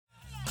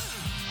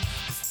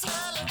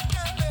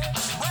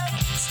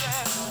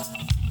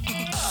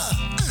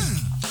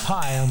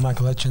Hi, I'm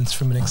Michael Hutchins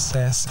from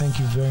INXS. Thank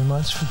you very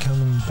much for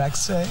coming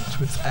backstage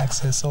with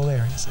Access All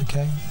Areas,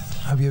 okay?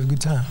 Hope you have a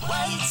good time.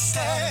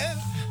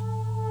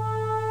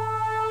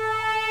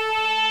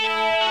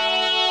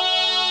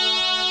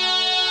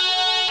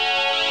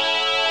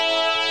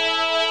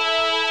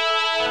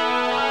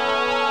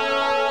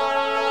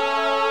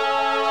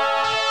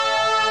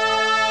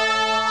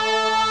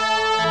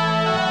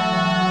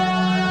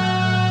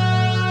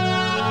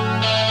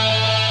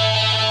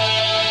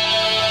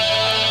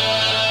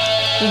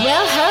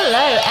 Well,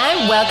 hello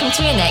and welcome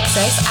to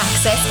INXS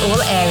Access All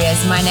Areas.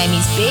 My name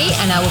is B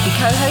and I will be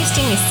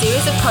co-hosting this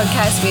series of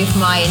podcasts with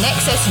my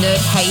INXS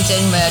nerd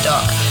Hayden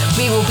Murdoch.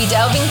 We will be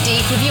delving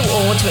deep with you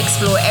all to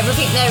explore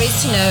everything there is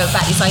to know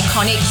about this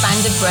iconic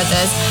band of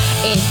brothers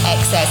in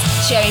Excess,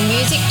 sharing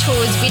music,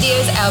 tours,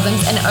 videos,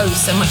 albums and oh,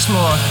 so much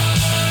more.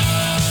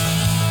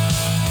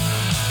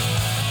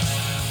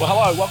 Well,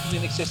 hello, welcome to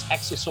INXS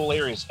Access All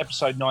Areas,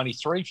 episode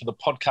 93 for the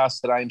podcast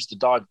that aims to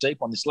dive deep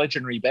on this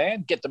legendary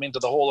band, get them into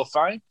the Hall of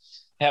Fame,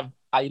 have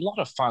a lot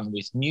of fun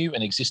with new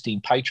and existing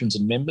patrons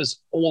and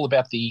members, all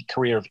about the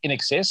career of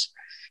INXS.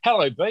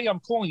 Hello, B.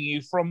 I'm calling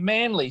you from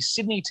Manly,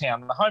 Sydney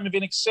Town, the home of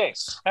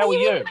INXS. How are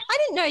you? I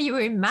didn't know you were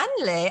in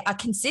Manly. I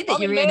can see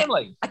that you're in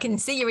Manly. I can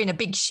see you're in a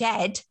big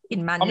shed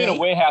in Manly. I'm in a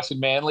warehouse in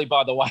Manly,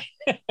 by the way.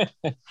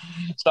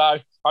 So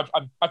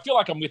I feel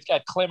like I'm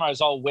at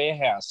Clemo's old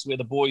warehouse where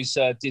the boys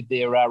did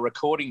their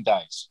recording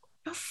days.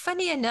 Oh,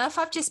 funny enough,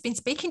 I've just been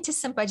speaking to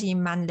somebody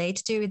in Manly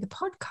to do with the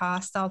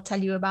podcast. I'll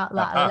tell you about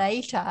that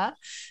later.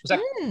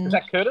 Was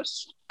that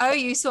Curtis? Oh,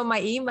 you saw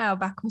my email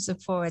backwards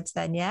and forwards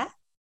then, yeah?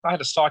 I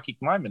had a psychic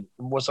moment.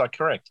 Was I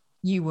correct?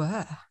 You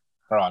were.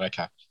 All right,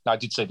 okay. No, I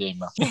did see the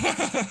email.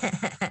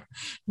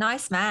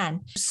 Nice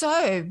man.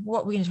 So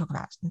what are we going to talk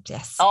about?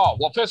 Yes. Oh,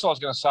 well, first of all, I was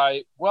going to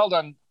say, well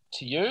done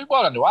to you.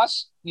 Well done to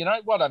us. You know,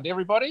 well done to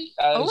everybody.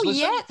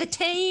 Yeah, the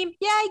team.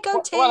 Yay, go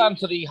team. Well done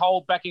to the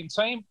whole back-end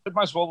team. But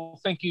most of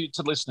all, thank you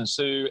to listeners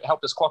who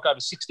helped us clock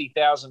over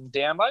 60,000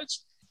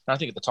 downloads. I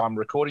think at the time of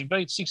recording,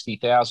 beat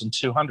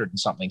 60,200 and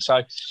something.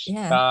 So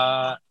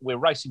yeah. We're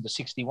racing to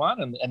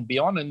 61 and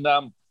beyond.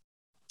 And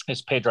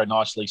as Pedro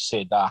nicely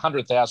said,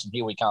 100,000,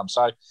 here we come.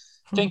 So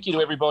thank you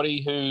to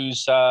everybody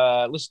who's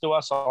listened to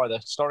us either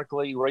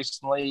historically,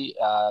 recently,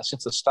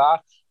 since the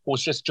start, or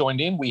has just joined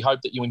in. We hope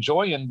that you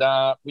enjoy, and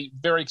we're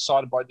very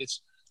excited by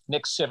this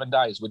next 7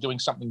 days. We're doing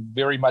something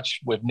very much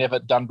we've never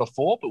done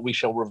before, but we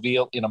shall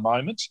reveal in a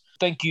moment.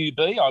 Thank you,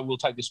 B. I will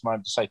take this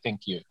moment to say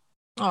thank you.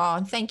 Oh,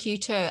 and thank you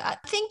too. I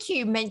think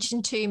you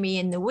mentioned to me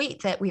in the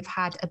week that we've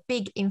had a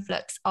big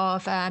influx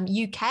of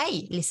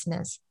UK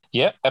listeners.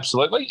 Yeah,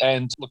 absolutely.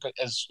 And look,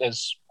 as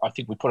I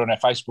think we put on our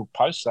Facebook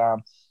post,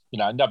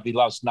 nobody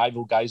loves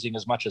navel gazing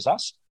as much as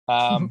us.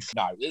 No,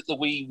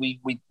 we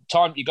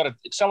time, you've got to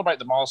celebrate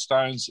the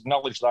milestones,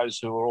 acknowledge those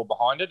who are all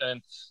behind it.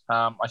 And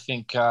I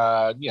think,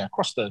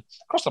 across the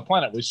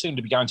planet, we seem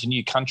to be going to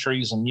new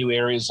countries and new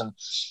areas and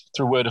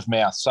through word of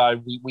mouth.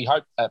 So we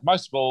hope,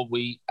 most of all,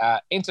 we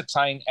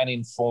entertain and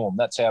inform.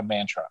 That's our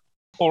mantra.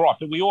 All right,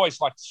 but we always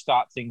like to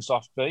start things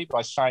off, B,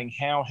 by saying,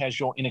 how has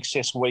your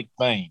INXS week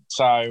been?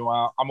 So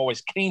I'm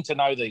always keen to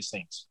know these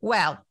things.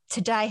 Well,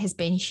 today has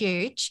been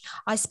huge.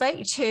 I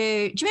spoke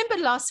to, do you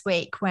remember last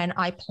week when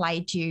I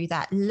played you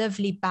that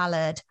lovely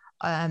ballad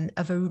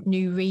of a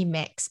new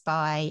remix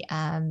by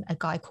a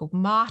guy called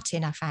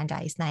Martin, I found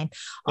out his name,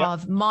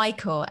 of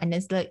Michael, and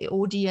there's the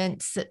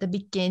audience at the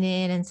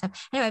beginning and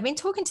stuff. Anyway, I've been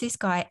talking to this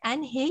guy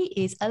and he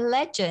is a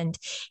legend.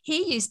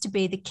 He used to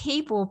be the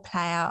keyboard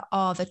player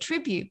of a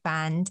tribute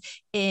band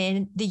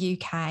in the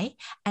UK,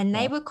 and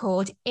they were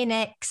called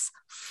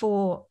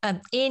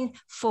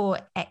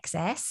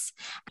In4XS.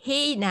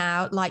 He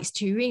now likes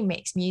to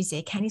remix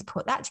music and he's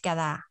put that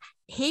together.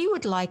 He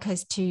would like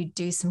us to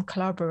do some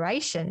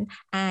collaboration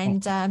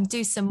and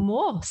do some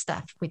more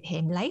stuff with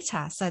him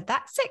later. So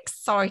that's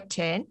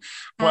exciting.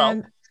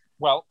 Well,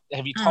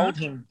 have you told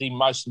him the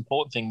most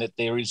important thing, that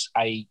there is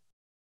a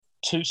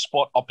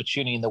 2-spot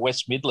opportunity in the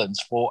West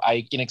Midlands for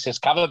a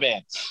INXS cover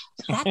band?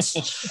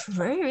 That's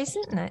true,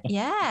 isn't it?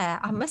 Yeah,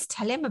 I must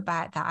tell him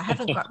about that. I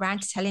haven't got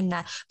round to tell him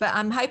that, but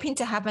I'm hoping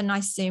to have a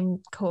nice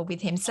Zoom call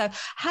with him. So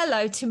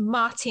hello to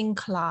Martin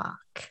Clark.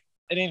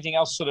 Anything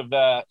else sort of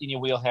in your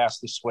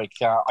wheelhouse this week?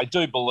 I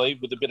do believe,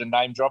 with a bit of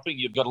name dropping,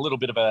 you've got a little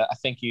bit of a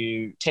thank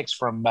you text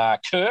from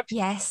Kirk.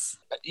 Yes.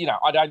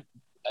 I don't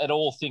at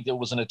all think it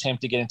was an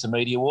attempt to get into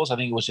Media Wars. I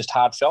think it was just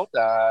heartfelt.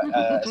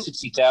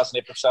 60,000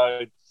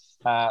 episode,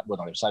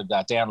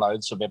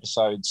 downloads of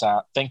episodes.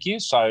 Thank you.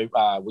 So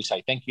we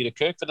say thank you to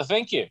Kirk for the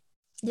thank you.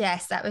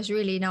 Yes, that was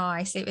really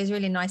nice. It was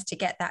really nice to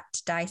get that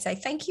today. So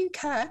thank you,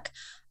 Kirk.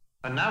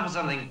 And now for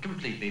something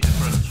completely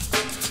different.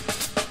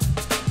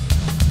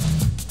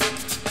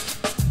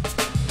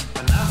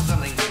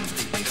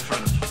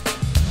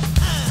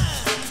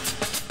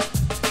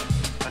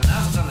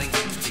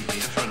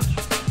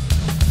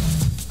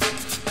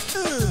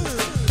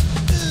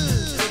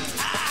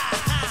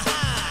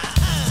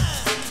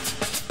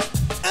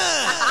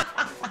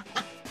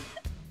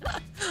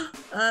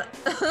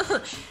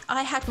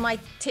 I had my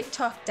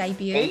TikTok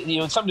debut.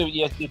 You had something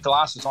with your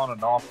glasses on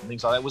and off and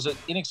things like that. Was it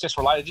in excess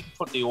related? I didn't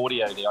put the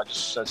audio there. I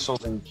just saw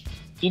the...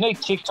 Do you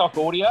need TikTok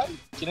audio?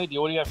 Do you need the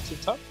audio for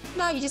TikTok?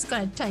 No, you're just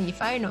going to turn your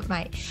phone up,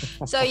 mate.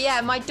 So, yeah,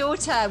 my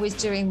daughter was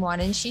doing one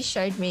and she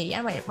showed me.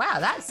 I went, wow,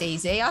 that's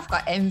easy. I've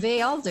got envy.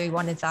 I'll do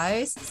one of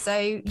those.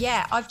 So,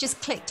 yeah, I've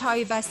just clicked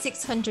over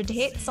 600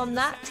 hits on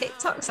that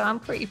TikTok. So I'm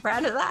pretty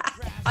proud of that.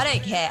 I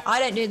don't care. I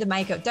don't do the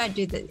makeup. Don't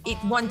do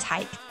one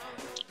take.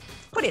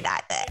 Put it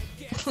out there.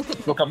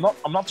 Look, I'm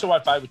not too au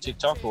fait with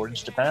TikTok or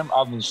Instagram,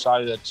 other than to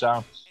say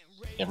that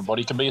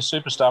everybody can be a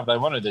superstar if they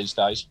want to these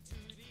days.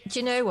 Do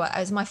you know what? It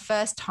was my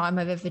first time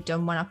I've ever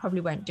done one. I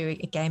probably won't do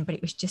it again, but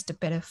it was just a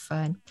bit of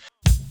fun.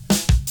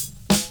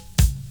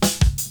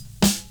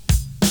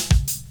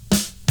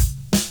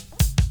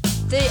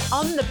 The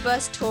On the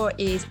Bus tour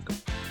is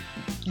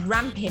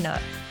ramping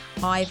up.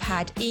 I've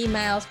had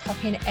emails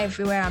popping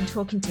everywhere. I'm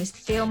talking to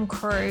film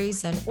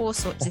crews and all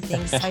sorts of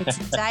things. So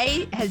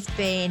today has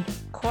been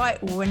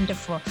quite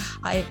wonderful.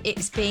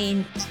 It's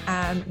been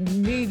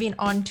moving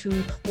on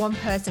to one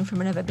person from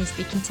another. I've been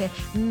speaking to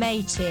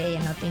Matey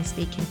and I've been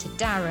speaking to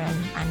Darren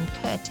and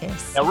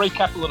Curtis. Now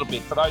recap a little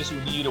bit. For those who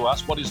are new to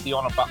us, what is the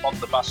On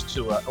the Bus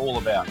tour all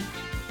about?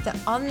 The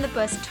On the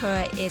Bus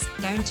tour is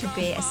going to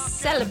be a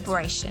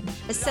celebration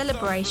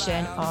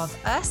of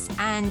us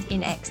and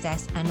In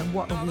Excess and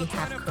what we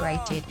have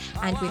created,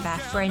 and with our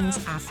friends,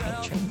 our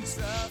patrons.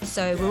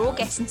 So we're all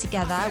getting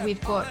together.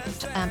 We've got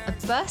a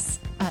bus.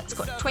 It's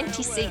got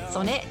 20 seats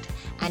on it,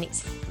 and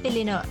it's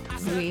filling up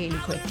really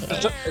quickly.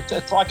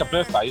 It's like a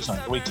birthday, isn't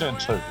it? We turn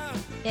 2.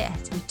 Yeah,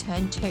 we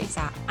turn 2. It's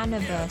our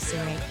anniversary.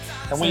 And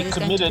so we're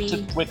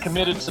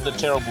committed to the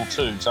terrible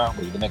 2s, aren't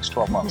we? The next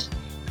 12 months.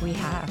 We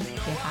have.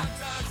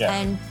 Yeah.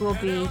 And we'll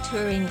be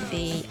touring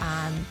the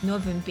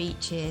northern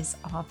beaches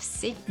of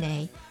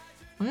Sydney.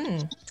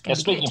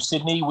 Speaking of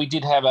Sydney, we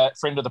did have a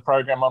friend of the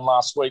program on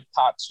last week,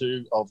 part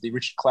 2 of the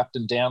Richard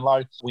Clapton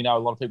download. We know a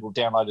lot of people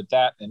downloaded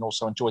that and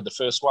also enjoyed the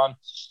first one.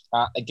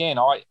 Again,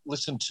 I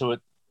listened to it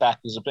back.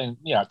 It's been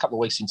a couple of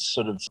weeks since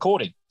sort of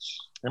recording.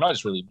 And I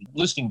was really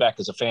listening back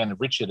as a fan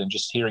of Richard and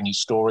just hearing his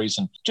stories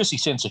and just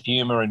his sense of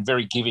humour and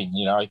very giving.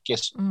 I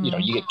guess,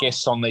 you get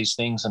guests on these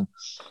things and,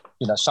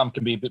 some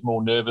can be a bit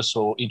more nervous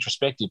or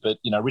introspective, but,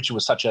 Richard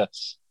was such a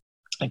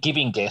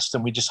giving guest,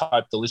 and we just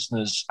hope the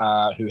listeners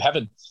who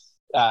haven't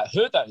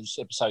heard those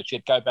episodes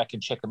yet, go back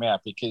and check them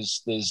out,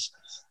 because there's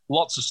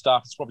lots of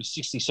stuff. It's probably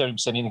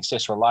 60-70% In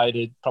Excess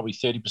related, probably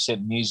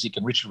 30% music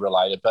and Richard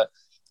related, but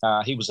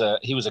he was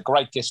a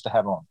great guest to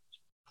have on.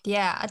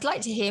 Yeah, I'd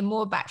like to hear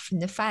more back from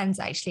the fans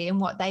actually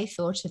and what they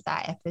thought of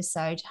that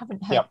episode.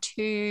 Haven't heard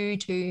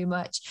too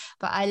much,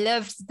 but I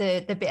loved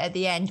the bit at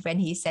the end when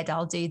he said,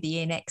 "I'll do the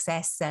In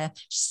Excess,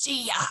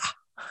 see ya."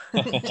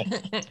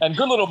 And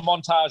good little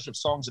montage of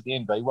songs at the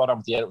end, B. Well done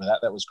with the edit with that.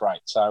 That was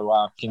great.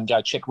 So you can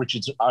go check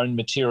Richard's own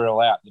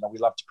material out. We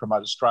love to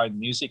promote Australian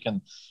music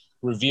and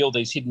reveal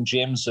these hidden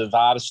gems of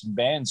artists and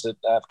bands that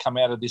have come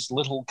out of this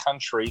little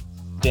country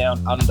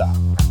down under.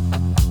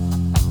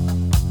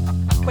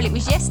 Well, it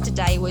was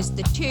yesterday, was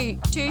the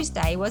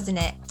Tuesday, wasn't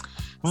it?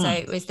 So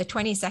it was the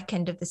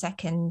 22nd of the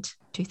 2nd,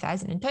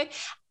 2002.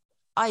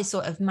 I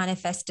sort of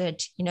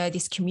manifested,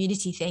 this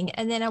community thing.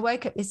 And then I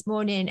woke up this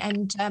morning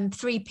and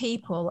 3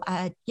 people,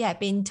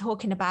 been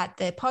talking about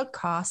the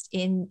podcast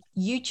in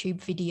YouTube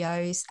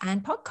videos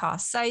and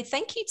podcasts. So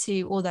thank you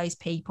to all those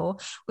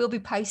people. We'll be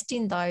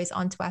posting those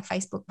onto our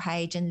Facebook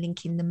page and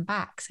linking them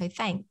back. So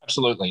thanks.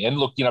 Absolutely. And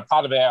look,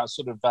 part of our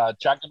sort of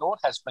juggernaut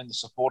has been the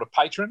support of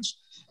patrons.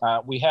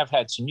 We have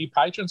had some new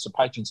patrons. The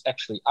patrons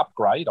actually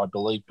upgrade, I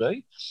believe,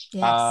 B.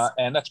 Yes.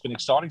 And that's been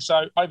exciting.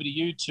 So over to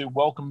you to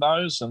welcome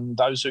those and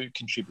those who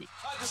contribute.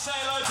 I'd like to say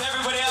hello to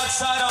everybody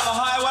outside on the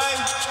highway.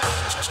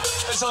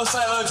 Let's all say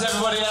hello to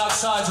everybody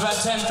outside. It's about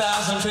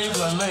 10,000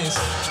 people at least.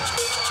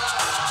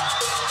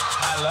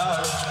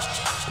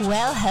 Hello.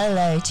 Well,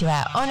 hello to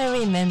our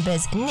honorary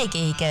members Nick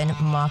Egan,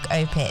 Mark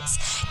Opitz,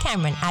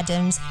 Cameron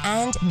Adams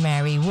and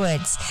Mary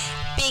Woods.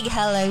 Big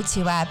hello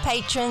to our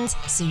patrons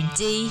Sue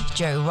D,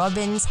 Joe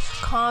Robbins,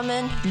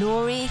 Carmen,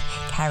 Laurie,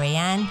 Carrie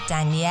Ann,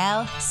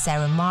 Danielle,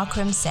 Sarah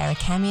Markram, Sarah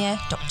Cameo,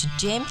 Dr.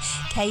 Jim,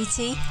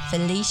 Katie,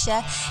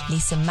 Felicia,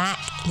 Lisa Mack,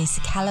 Lisa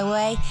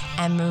Calloway,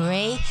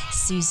 Anne-Marie,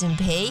 Susan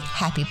P,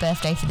 happy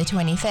birthday for the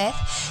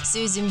 25th,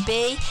 Susan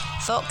B,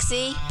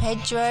 Foxy,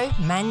 Pedro,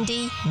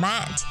 Mandy,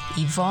 Matt,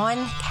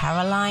 Yvonne,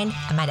 Caroline,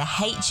 Amanda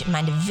H,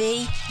 Amanda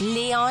V,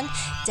 Leon,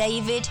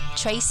 David,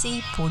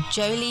 Tracy, Paul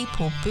Jolie,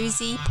 Paul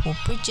Boozy, Paul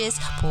Bridges,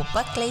 Paul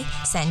Buckley,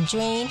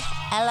 Sandrine,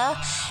 Ella,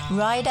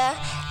 Ryder,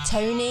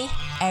 Tony,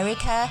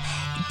 Erica,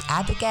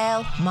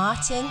 Abigail,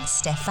 Martin,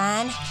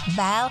 Stefan,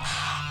 Val.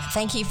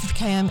 Thank you for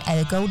becoming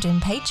a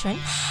golden patron.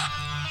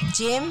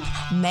 Jim,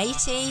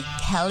 Matey,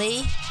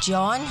 Kelly,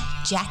 John,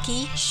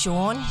 Jackie,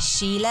 Sean,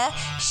 Sheila,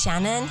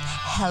 Shannon,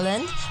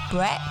 Helen,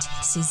 Brett,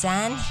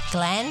 Suzanne,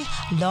 Glenn,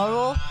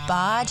 Laurel,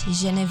 Bard,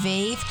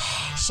 Genevieve,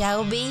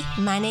 Shelby,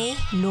 Manny,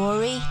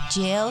 Laurie,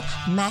 Jill,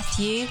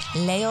 Matthew,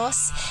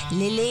 Leos,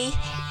 Lily,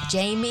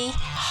 Jamie,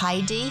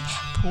 Heidi,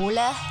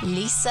 Paula,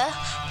 Lisa,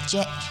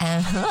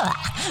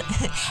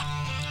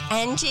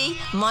 Angie,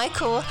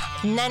 Michael,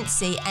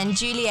 Nancy, and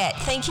Juliet.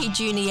 Thank you,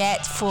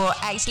 Juliet, for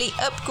actually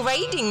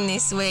upgrading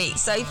this week.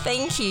 So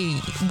thank you.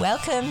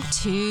 Welcome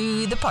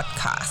to the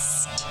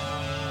podcast.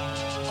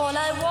 All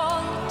I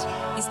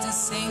want is to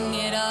sing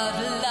it out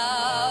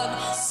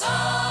loud. So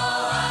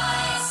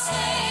I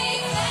say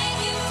thank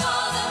you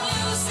for the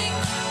music,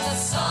 the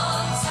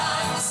songs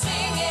I'm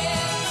singing.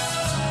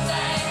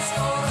 Thanks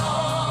for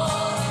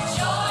all the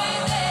joy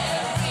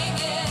they're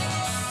bringing.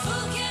 Who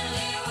can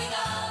live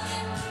without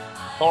them?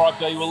 All right,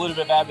 B, well, a little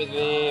bit of ABBA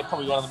there.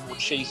 Probably one of the more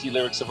cheesy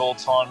lyrics of all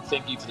time.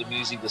 Thank you for the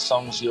music, the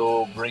songs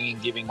you're bringing,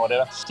 giving,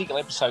 whatever. This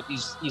particular episode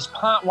is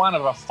part one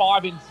of a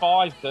 5 in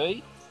 5,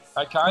 B.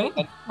 Okay,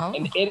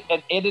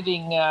 an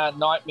editing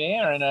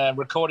nightmare and a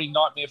recording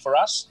nightmare for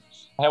us.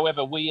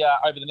 However, we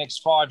over the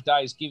next 5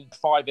 days give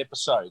 5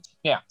 episodes.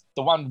 Now,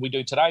 the one we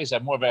do today is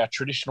more of our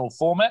traditional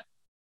format.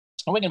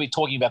 And we're going to be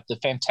talking about the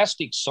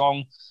fantastic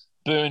song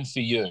Burn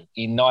For You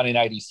in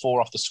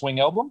 1984 off the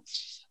Swing album.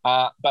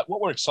 But what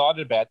we're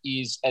excited about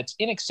is it's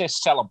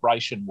INXS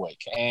Celebration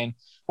Week. And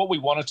what we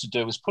wanted to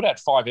do is put out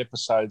 5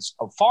 episodes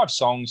of 5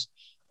 songs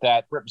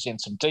that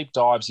represent some deep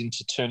dives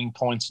into turning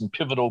points and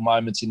pivotal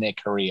moments in their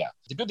career.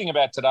 The good thing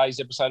about today's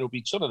episode will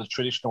be sort of the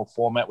traditional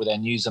format with our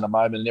news in a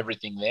moment and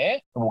everything there.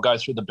 And we'll go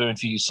through the Burn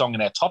For You song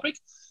and our topic.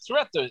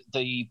 Throughout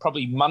the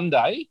probably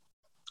Monday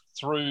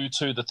through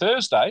to the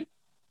Thursday,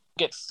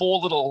 get 4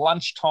 little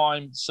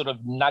lunchtime sort of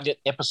nugget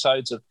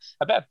episodes of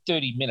about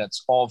 30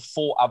 minutes of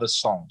 4 other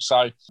songs.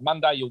 So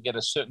Monday, you'll get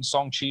a certain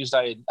song,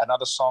 Tuesday,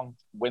 another song,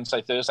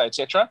 Wednesday, Thursday,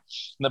 etc. And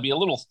there'll be a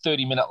little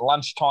 30-minute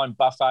lunchtime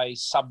buffet,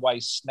 Subway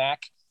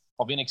snack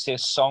of INXS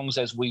songs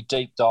as we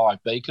deep dive,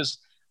 because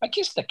I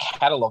guess the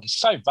catalogue is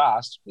so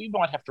vast, we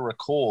might have to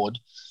record.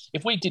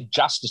 If we did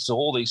justice to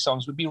all these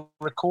songs, we'd be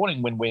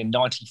recording when we're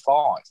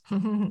 95.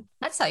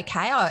 That's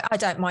okay. I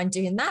don't mind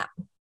doing that,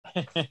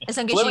 as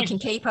long as you can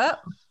keep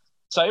up.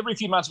 So every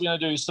few months, we're going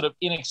to do sort of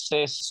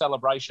INXS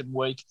Celebration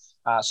Week,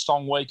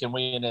 Song Week, and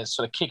we're going to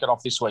sort of kick it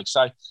off this week.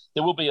 So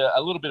there will be a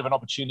little bit of an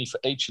opportunity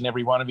for each and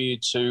every one of you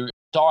to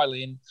dial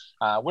in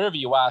wherever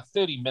you are,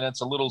 30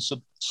 minutes, a little sort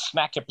of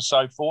snack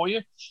episode for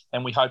you,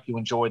 and we hope you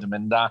enjoy them.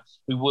 And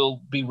we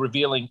will be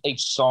revealing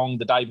each song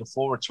the day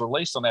before it's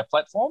released on our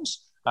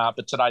platforms.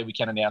 But today we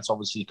can announce,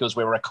 obviously, because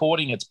we're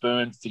recording, it's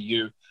Burn For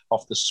You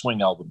off the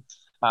Swing album.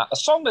 A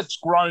song that's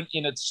grown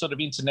in its sort of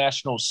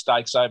international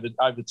stakes over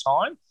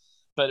time,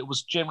 but it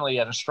was generally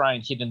an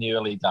Australian hit in the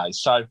early days.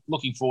 So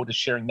looking forward to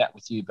sharing that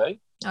with you, B.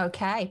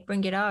 Okay,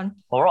 bring it on.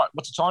 All right,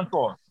 what's the time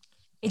for?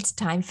 It's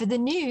time for the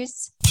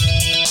news.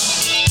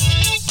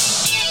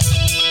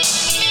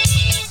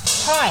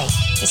 Hi,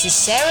 this is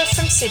Sarah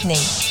from Sydney.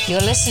 You're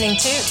listening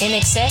to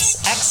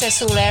INXS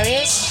Access All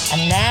Areas,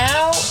 and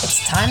now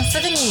it's time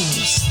for the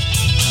news.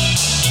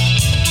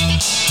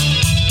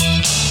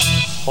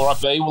 All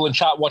right, B. Well, in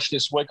Chart Watch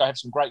this week, I have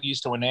some great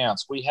news to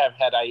announce. We have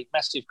had a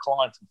massive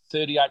climb from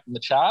 38 in the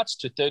charts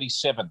to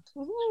 37.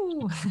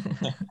 Ooh.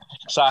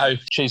 So,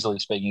 cheesily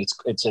speaking,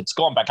 it's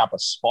gone back up a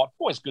spot.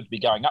 Always good to be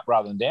going up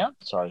rather than down.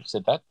 Sorry, I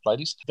said that,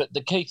 ladies. But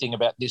the key thing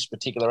about this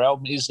particular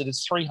album is that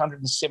it's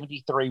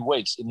 373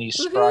 weeks in the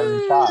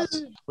Australian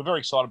charts. We're very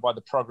excited by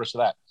the progress of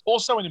that.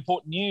 Also, in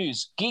important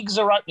news, gigs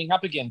are opening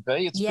up again,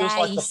 B. It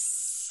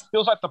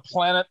feels like the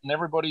planet and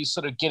everybody's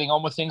sort of getting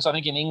on with things. I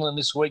think in England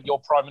this week, your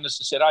Prime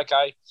Minister said,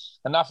 okay,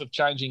 enough of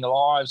changing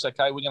lives.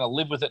 Okay, we're going to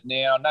live with it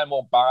now. No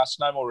more masks,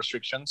 no more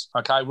restrictions.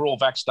 Okay, we're all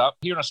vaxxed up.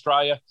 Here in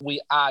Australia,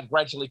 we are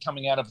gradually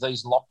coming out of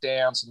these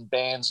lockdowns and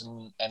bans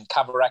and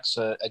cover acts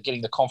are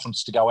getting the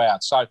confidence to go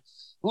out. So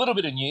a little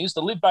bit of news.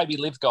 The Live Baby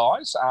Live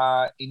guys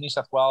are in New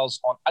South Wales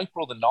on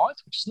April the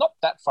 9th, which is not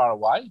that far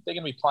away. They're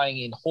going to be playing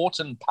in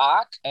Horton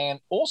Park, and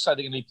also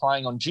they're going to be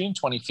playing on June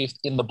 25th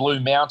in the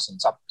Blue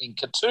Mountains up in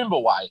Katoomba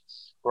Way,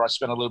 where I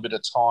spent a little bit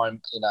of time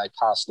in a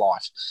past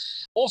life.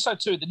 Also,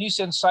 too, the New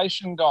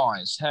Sensation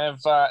guys have,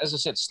 as I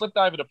said, slipped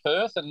over to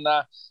Perth, and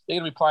they're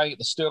going to be playing at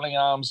the Sterling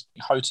Arms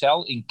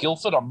Hotel in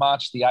Guildford on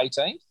March the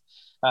 18th,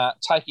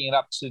 taking it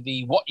up to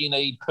the What You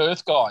Need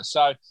Perth guys.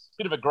 So,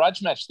 bit of a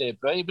grudge match there,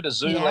 B. A bit of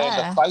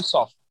Zoolander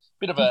face-off,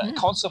 bit of a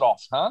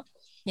concert-off, huh?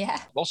 Yeah.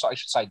 Also, I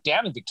should say,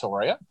 down in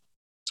Victoria,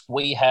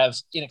 we have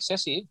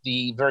INXS here,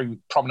 the very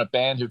prominent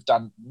band who've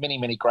done many,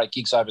 many great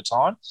gigs over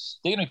time.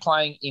 They're going to be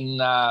playing in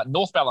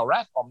North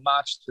Ballarat on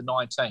March the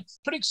 19th.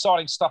 Pretty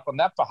exciting stuff on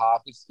that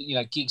behalf with,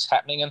 gigs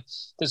happening. And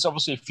there's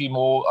obviously a few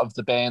more of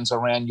the bands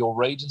around your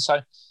region.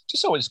 So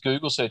just always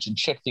Google search and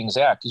check things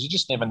out, because you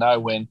just never know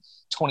when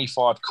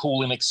 25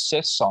 cool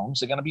INXS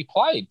songs are going to be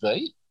played,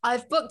 B.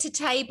 I've booked a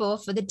table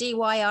for the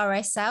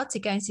DYRS sale to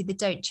go and see the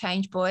Don't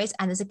Change Boys,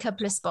 and there's a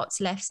couple of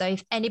spots left. So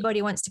if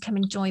anybody wants to come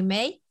and join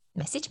me,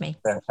 message me.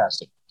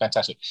 Fantastic.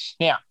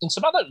 Now, in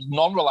some other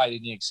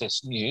non-related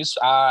INXS news,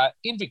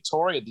 in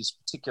Victoria this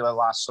particular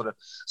last sort of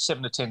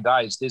 7 to 10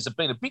 days, there's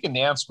been a big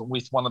announcement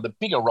with one of the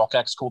bigger rock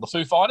acts called the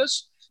Foo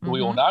Fighters. we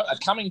all know, are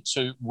coming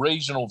to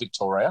regional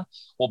Victoria,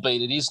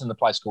 albeit it is in the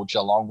place called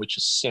Geelong, which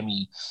is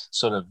semi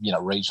sort of,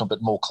 regional,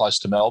 but more close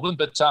to Melbourne.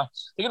 But they're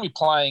going to be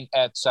playing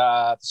at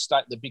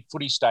the big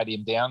footy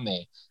stadium down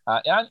there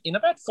in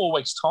about 4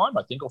 weeks' time,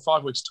 I think, or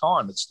 5 weeks'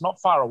 time. It's not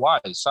far away.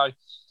 So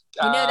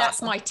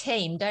that's my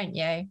team, don't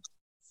you?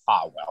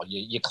 Oh, well,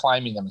 you're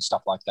claiming them and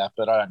stuff like that,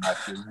 but I don't know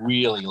if you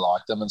really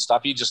like them and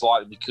stuff. You just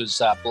like them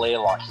because Blair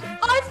likes them.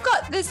 I've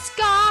got the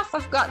scarf,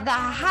 I've got the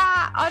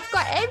hat, I've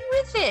got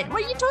everything.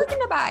 What are you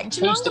talking about?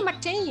 Geelong are my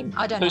team.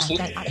 I don't know. Who's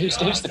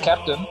the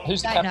captain?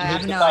 Who's the captain?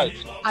 Who's the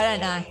coach? I don't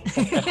know.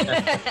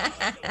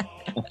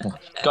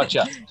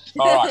 Gotcha.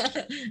 All right.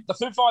 The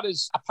Foo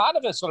Fighters are part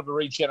of a sort of a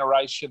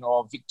regeneration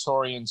of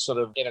Victorian sort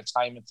of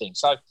entertainment thing.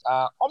 So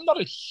I'm not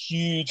a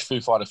huge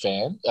Foo Fighters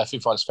fan.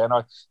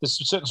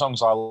 There's certain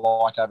songs I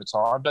like over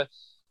time, but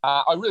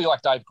I really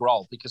like Dave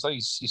Grohl because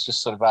he's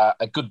just sort of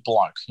a good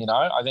bloke,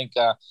 I think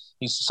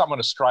he's someone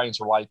Australians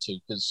relate to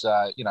because,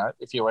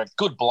 if you're a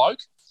good bloke,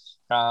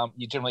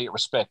 you generally get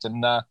respect.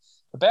 And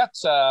about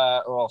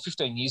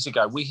 15 years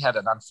ago, we had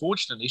an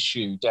unfortunate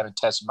issue down in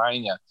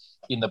Tasmania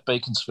in the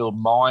Beaconsfield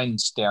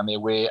mines down there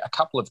where a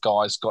couple of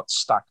guys got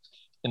stuck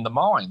in the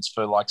mines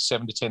for like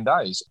 7 to 10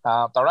 days. They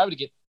were able to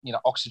get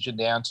oxygen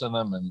down to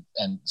them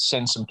and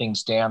send some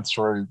things down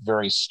through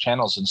various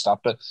channels and stuff.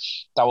 But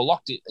they were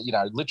locked,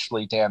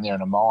 literally down there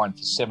in a mine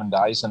for 7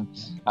 days. And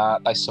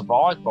they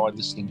survived by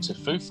listening to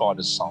Foo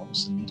Fighters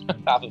songs and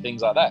other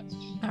things like that.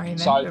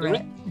 I remember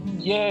it.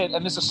 Yeah,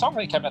 and there's a song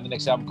that came out in the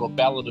next album called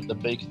Ballad of the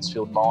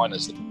Beaconsfield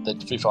Miners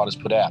that Foo Fighters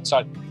put out.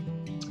 So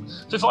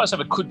Foo Fighters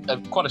have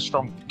quite a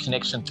strong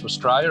connection to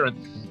Australia, and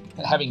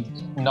having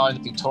known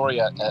that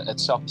Victoria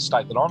itself, the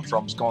state that I'm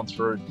from, has gone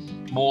through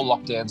more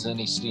lockdowns than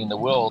any city in the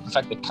world, the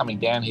fact that coming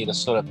down here to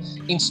sort of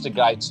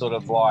instigate sort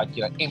of like,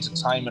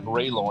 entertainment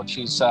relaunch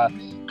is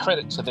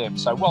credit to them.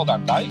 So well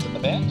done, Dave, and the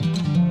band.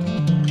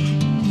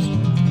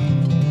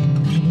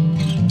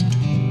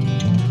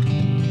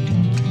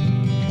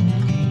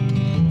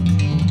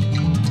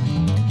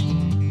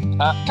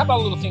 A couple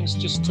of little things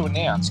just to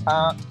announce.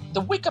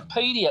 The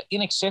Wikipedia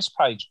In Excess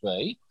page,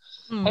 B,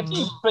 have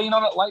you been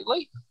on it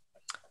lately?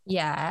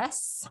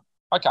 Yes.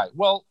 Okay,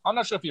 well, I'm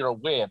not sure if you're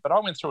aware, but I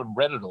went through and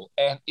read it all,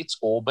 and it's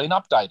all been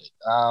updated.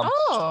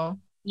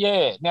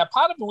 Yeah. Now,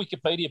 part of the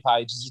Wikipedia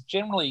page is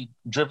generally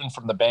driven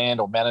from the band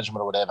or management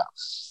or whatever,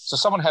 so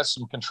someone has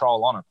some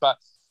control on it. But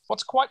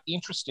what's quite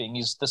interesting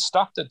is the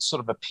stuff that's sort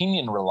of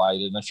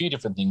opinion-related and a few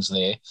different things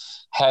there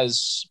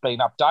has been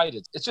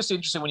updated. It's just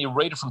interesting when you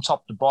read it from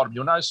top to bottom,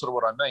 you'll know sort of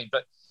what I mean,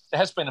 but there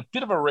has been a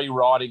bit of a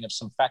rewriting of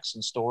some facts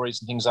and stories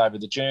and things over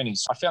the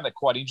journeys. I found that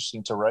quite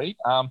interesting to read.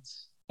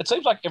 It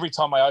seems like every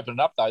time I open it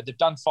up, though, they've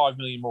done 5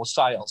 million more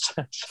sales.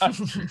 So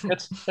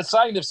it's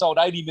saying they've sold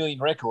 80 million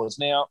records.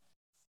 Now,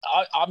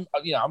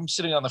 I'm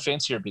sitting on the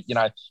fence here a bit.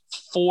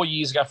 4.5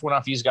 years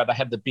ago, they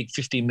had the big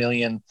 50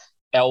 million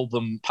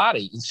album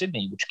party in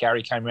Sydney, which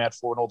Gary came out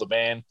for, and all the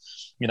band,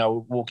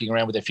 walking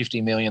around with their 50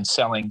 million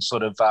selling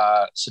sort of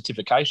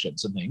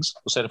certifications and things,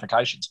 or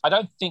certifications. I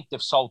don't think they've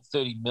sold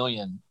 30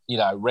 million,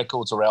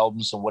 records or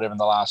albums or whatever in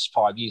the last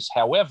 5 years.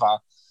 However,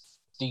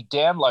 the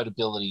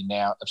downloadability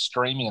now of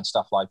streaming and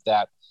stuff like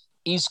that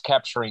is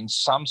capturing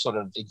some sort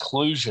of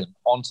inclusion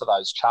onto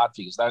those chart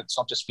figures. It's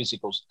not just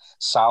physical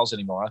sales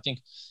anymore. I think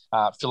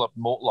Philip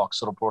Mortlock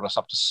sort of brought us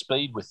up to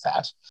speed with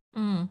that.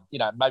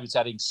 Maybe it's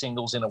adding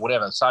singles in or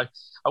whatever. So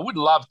I would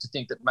love to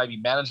think that maybe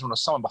management or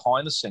someone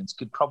behind the scenes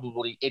could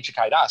probably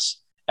educate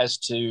us as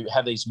to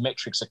how these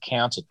metrics are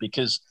counted,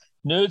 because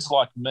nerds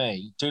like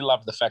me do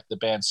love the fact that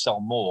bands sell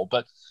more,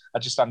 but I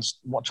just trying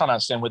to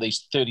understand where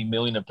these 30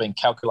 million have been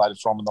calculated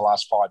from in the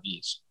last 5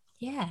 years.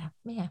 Yeah.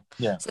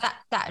 So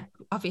that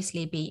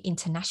obviously be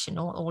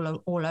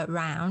international all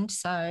around.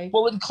 So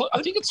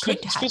I think it's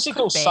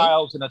physical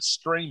sales and it's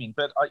streaming.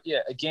 But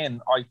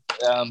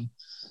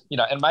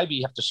and maybe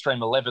you have to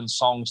stream 11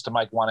 songs to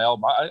make one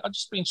album. I'd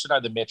just be interested to know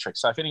the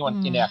metrics. So if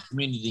anyone in our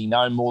community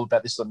know more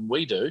about this than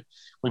we do,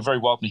 we're very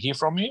welcome to hear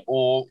from you,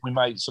 or we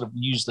may sort of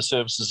use the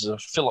services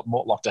of Philip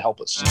Mortlock to help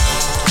us.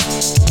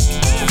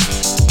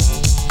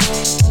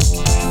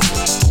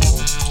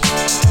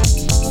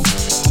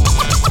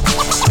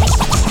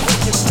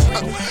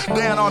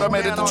 Dan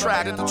automated the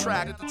track.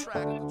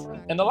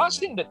 And the last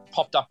thing that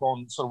popped up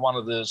on sort of one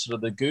of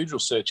the Google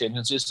search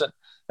engines is that,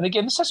 and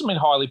again, this hasn't been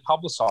highly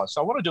publicised,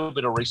 so I want to do a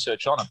bit of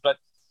research on it. But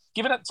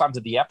given it's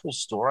under the Apple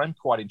Store, I'm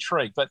quite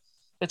intrigued. But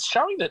it's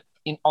showing that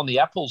on the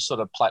Apple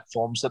sort of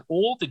platforms that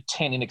all the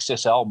 10 In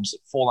Excess albums that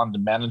fall under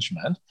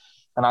management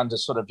and under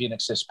sort of In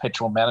Excess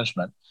petrol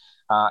management,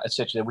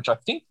 etc., which I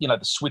think, the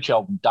Switch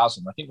album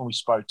doesn't. I think when we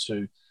spoke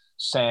to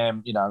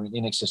Sam, in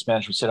In Excess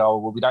management, we said,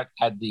 we don't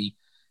add the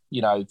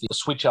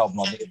Switch album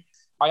on there.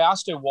 I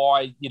asked her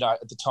why,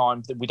 at the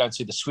time that we don't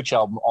see the Switch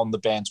album on the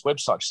band's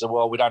website. She said,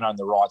 well, we don't own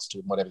the rights to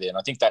it and whatever there. And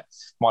I think that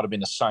might have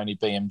been a Sony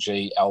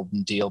BMG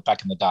album deal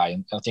back in the day.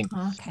 And I think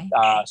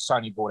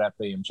Sony bought out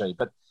BMG.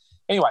 But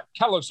anyway,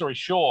 cut a long story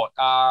short,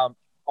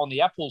 on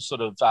the Apple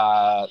sort of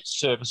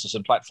services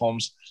and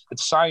platforms,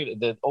 it's saying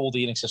that all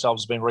the INXS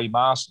albums have been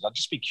remastered. I'd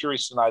just be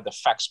curious to know the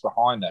facts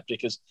behind that,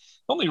 because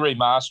normally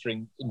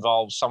remastering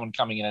involves someone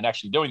coming in and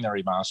actually doing the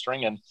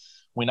remastering. And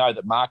we know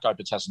that Mark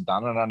Opitz hasn't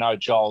done it. And I know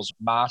Giles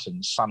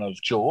Martin, son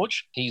of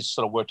George, he's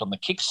sort of worked on the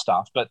Kick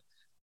stuff, but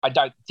I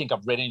don't think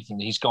I've read anything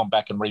that he's gone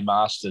back and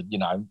remastered,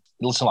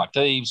 Listen Like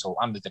Thieves or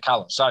Under the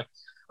Colour. So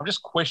I'm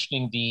just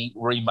questioning the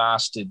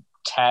remastered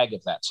tag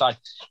of that. So if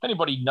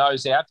anybody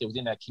knows out there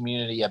within our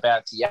community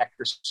about the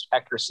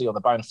accuracy or the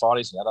bona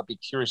fides of that, I'd be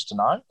curious to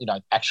know,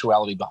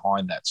 actuality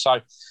behind that. So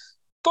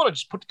thought I'd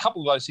just put a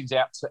couple of those things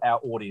out to our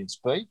audience,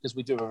 B, because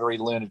we do have a very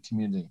learned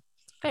community.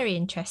 Very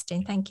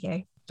interesting. Thank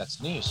you. That's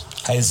the news.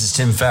 Hey, this is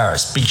Tim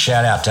Farris. Big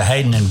shout out to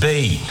Hayden and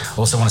B.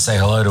 Also want to say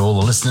hello to all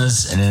the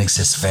listeners and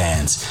INXS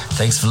fans.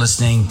 Thanks for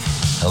listening.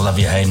 I love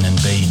you, Hayden and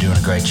B. You're doing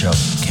a great job.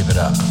 Keep it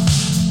up.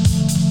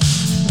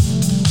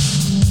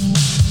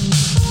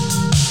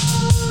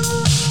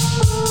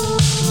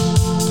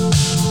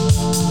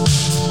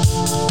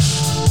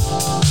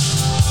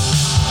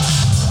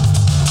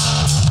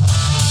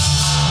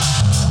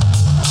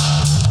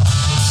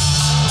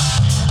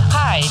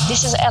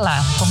 This is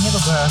Ella from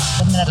Middelburg,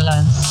 the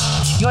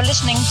Netherlands. You're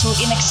listening to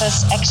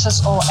INXS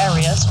Access All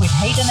Areas with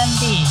Hayden and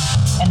B.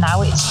 And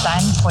now it's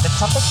time for the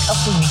topic of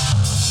the week.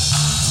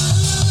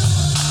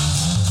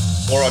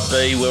 All right,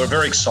 B, we're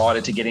very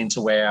excited to get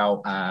into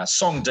our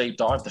song deep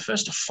dive, the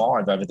first of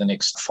 5 over the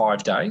next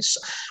 5 days.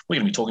 We're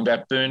going to be talking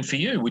about Burn For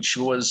You, which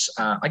was,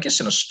 I guess,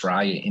 in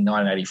Australia in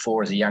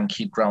 1984 as a young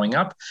kid growing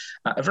up.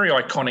 A very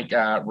iconic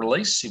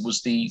release. It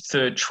was the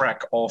 3rd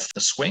track off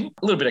The Swing.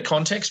 A little bit of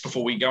context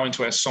before we go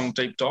into our song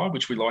deep dive,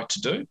 which we like to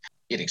do.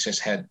 INXS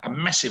had a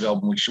massive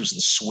album, which was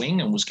The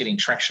Swing, and was getting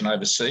traction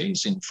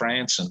overseas in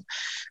France and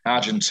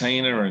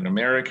Argentina and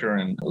America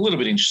and a little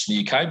bit interest in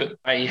the UK. But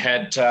they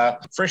had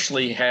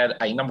freshly had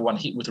a number 1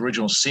 hit with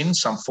Original Sin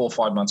some 4 or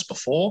 5 months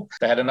before.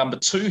 They had a number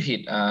 2 hit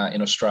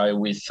in Australia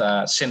with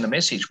Send the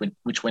Message,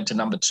 which went to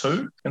number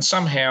 2. And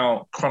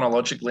somehow,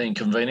 chronologically and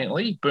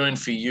conveniently, Burn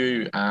For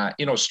You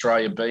in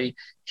Australia, B,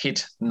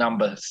 hit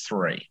number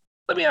 3.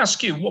 Let me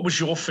ask you, what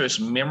was your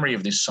first memory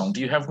of this song? Do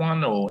you have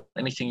one or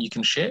anything you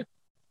can share?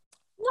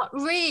 Not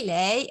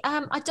really.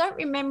 I don't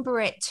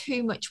remember it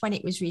too much when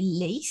it was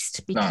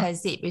released,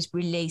 because it was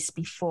released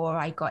before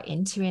I got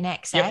into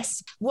INXS. Yep.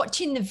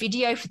 Watching the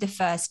video for the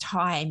first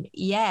time,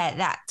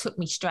 that took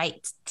me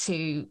straight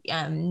to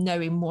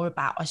knowing more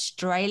about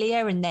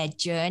Australia and their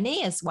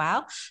journey as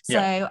well. So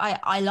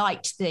I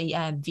liked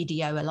the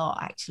video a lot,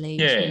 actually.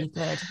 It was really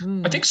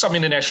good. I think some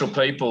international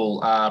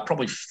people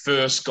probably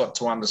first got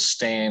to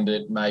understand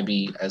it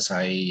maybe as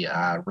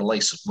a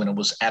release when it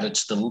was added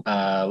to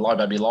the Live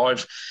Baby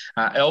Live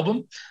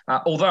album.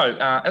 Although,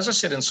 as I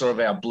said in sort of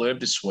our blurb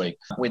this week,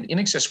 when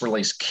INXS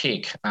released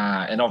Kick,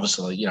 and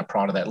obviously,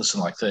 prior to that, Listen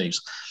Like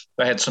Thieves,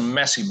 they had some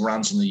massive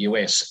runs in the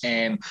US.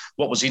 And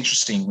what was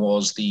interesting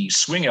was the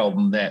Swing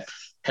album that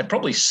had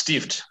probably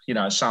stiffed,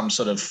 some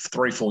sort of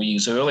 3-4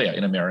 years earlier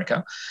in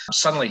America,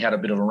 suddenly had a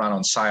bit of a run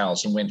on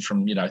sales and went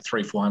from,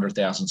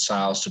 300,000-400,000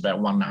 sales to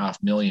about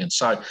 1.5 million.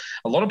 So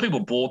a lot of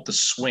people bought the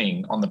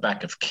Swing on the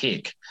back of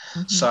Kick.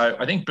 Mm-hmm. So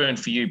I think Burn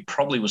For You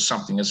probably was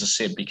something, as I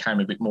said, became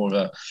a bit more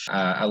of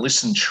a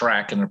listened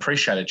track and an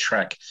appreciated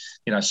track,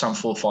 some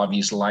 4 or 5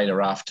 years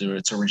later after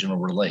its original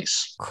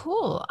release.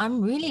 Cool.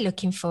 I'm really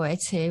looking forward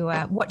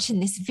to watching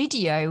this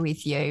video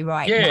with you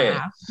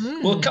now.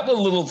 Well, a couple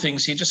of little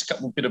things here, just a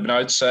couple of bit of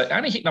notes. It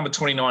only hit number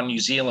 29 in New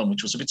Zealand,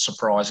 which was a bit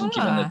surprising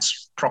given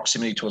its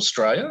proximity to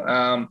Australia.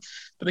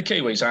 But the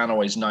Kiwis aren't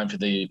always known for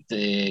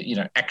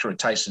their accurate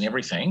taste in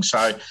everything.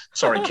 So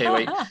sorry,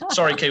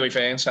 Kiwi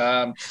fans.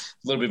 A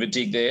little bit of a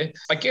dig there.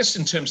 I guess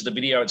in terms of the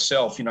video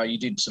itself, you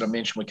did sort of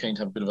mention we're keen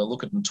to have a bit of a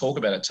look at it and talk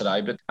about it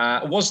today. But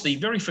it was the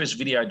very first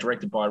video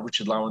directed by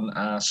Richard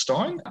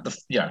Lowenstein.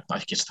 I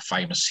guess the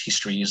famous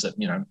history is that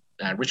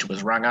Richard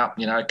was rung up,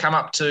 come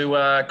up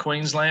to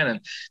Queensland, and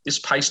this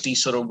pasty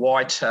sort of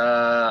white,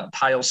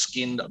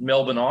 pale-skinned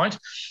Melbourneite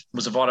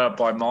was invited up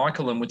by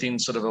Michael, and within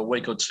sort of a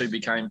week or two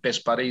became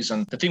best buddies.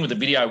 And the thing with the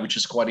video, which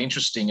is quite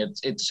interesting,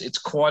 it's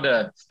quite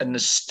a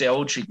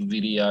nostalgic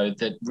video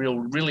that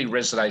really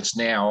resonates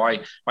now. I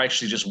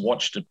actually just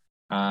watched it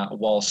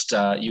whilst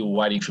you were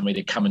waiting for me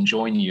to come and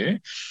join you,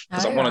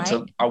 because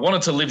I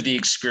wanted to live the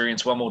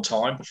experience one more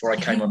time before I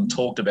came on and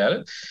talked about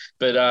it.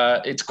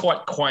 But it's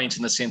quite quaint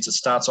in the sense it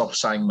starts off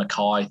saying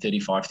Mackay,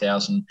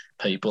 35,000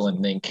 people,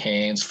 and then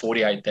Cairns,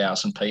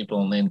 48,000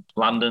 people, and then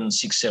London,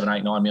 6, 7,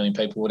 8, 9 million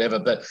people, whatever.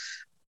 But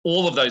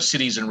all of those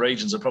cities and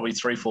regions are probably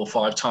 3, 4,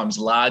 5 times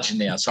larger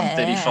now, some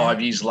 35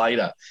 years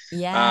later.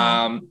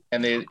 Yeah.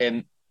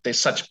 And they're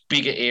such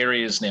bigger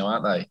areas now,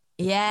 aren't they?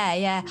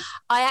 Yeah.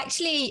 I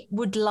actually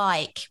would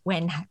like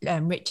when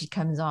Richard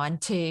comes on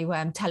to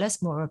tell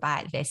us more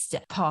about this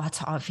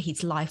part of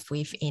his life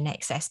with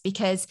INXS,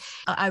 because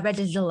I read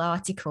a little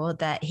article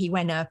that he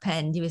went up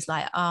and he was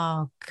like,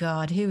 oh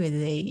God, who are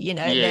they? You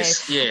know,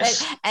 yes.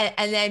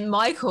 And then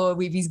Michael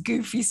with his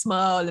goofy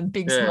smile and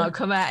big smile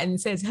come out and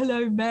says,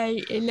 hello,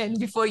 mate. And then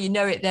before you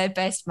know it, they're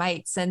best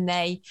mates and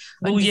they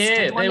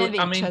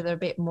understand each other a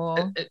bit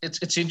more.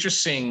 It's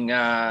interesting.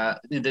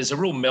 There's a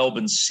real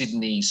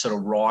Melbourne-Sydney sort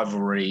of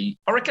rivalry,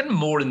 I reckon,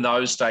 more in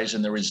those days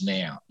than there is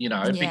now, you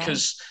know,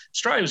 because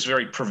Australia was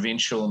very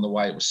provincial in the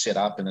way it was set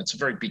up, and it's a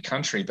very big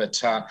country.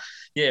 But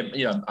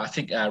I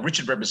think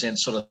Richard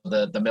represents sort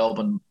of the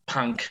Melbourne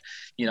punk,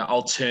 you know,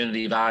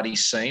 alternative arty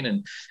scene,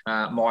 and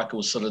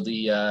Michael's sort of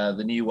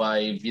the new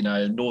wave, you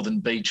know, Northern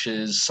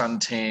Beaches,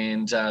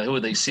 suntanned. Who are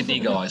these Sydney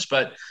guys?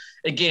 But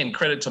again,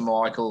 credit to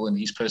Michael and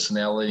his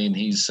personality and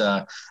his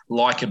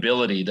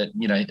likability that,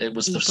 you know, it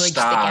was the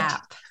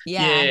start.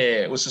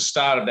 It was the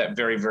start of that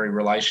very, very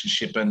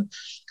relationship. And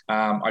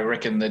I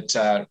reckon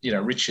that,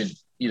 Richard,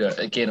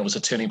 again, it was a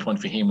turning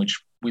point for him,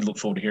 which we look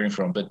forward to hearing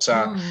from. But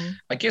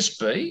I guess,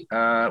 B,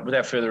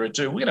 without further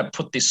ado, we're going to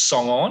put this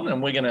song on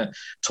and we're going to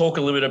talk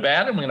a little bit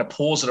about it. And we're going to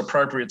pause at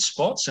appropriate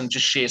spots and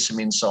just share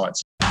some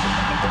insights.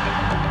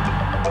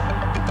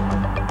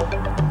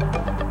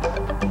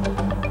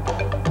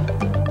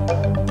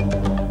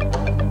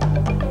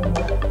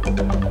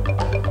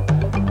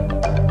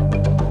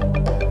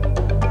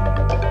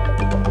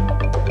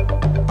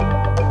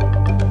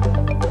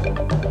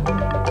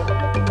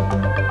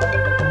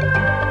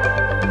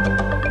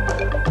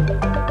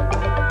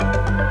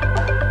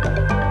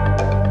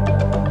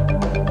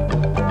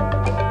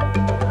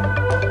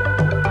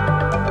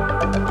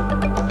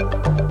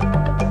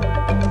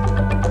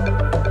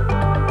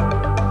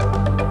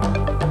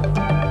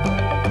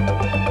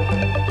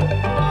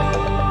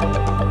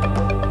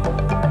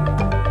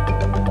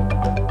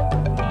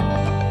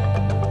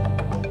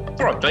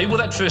 Well,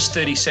 that first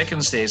 30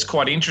 seconds there is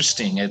quite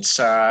interesting. It's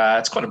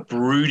quite a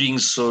brooding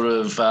sort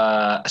of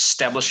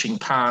establishing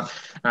part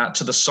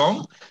to the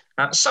song.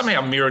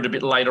 Somehow mirrored a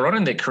bit later on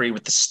in their career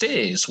with The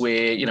Stairs,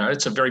 where, you know,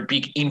 it's a very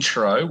big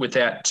intro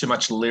without too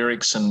much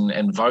lyrics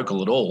and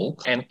vocal at all.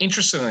 And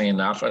interestingly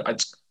enough, I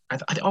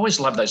always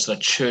love those sort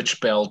of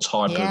church bell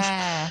type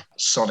of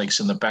sonics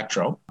in the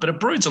backdrop, but it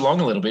broods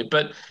along a little bit.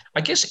 But I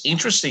guess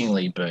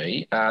interestingly,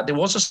 B, there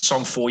was a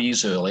song 4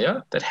 years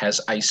earlier that has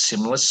a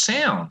similar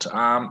sound.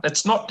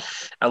 It's not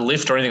a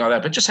lift or anything like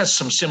that, but just has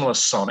some similar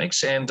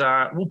sonics. And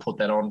we'll put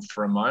that on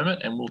for a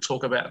moment and we'll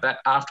talk about that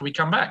after we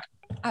come back.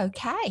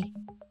 Okay.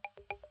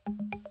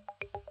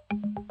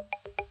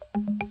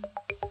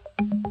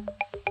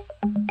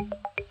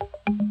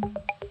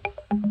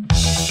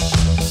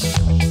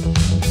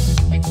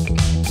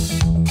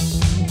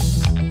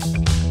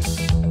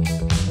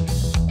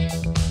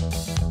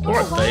 All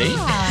right, B.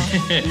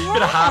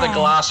 Bit of Harder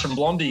Glass from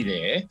Blondie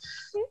there.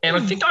 And I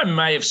think I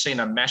may have seen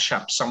a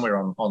mashup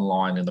somewhere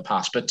online in the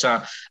past. But,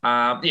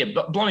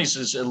 Blondie's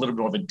is a little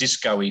bit of a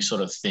disco-y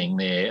sort of thing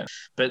there.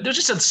 But there's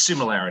just a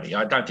similarity.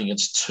 I don't think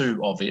it's too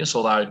obvious,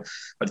 although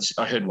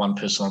I heard one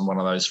person on one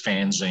of those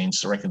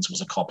fanzines reckons it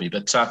was a copy.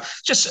 But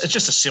it's just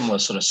a similar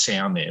sort of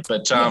sound there.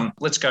 But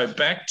let's go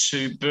back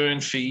to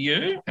Burn For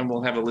You, and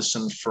we'll have a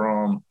listen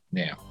from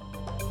now.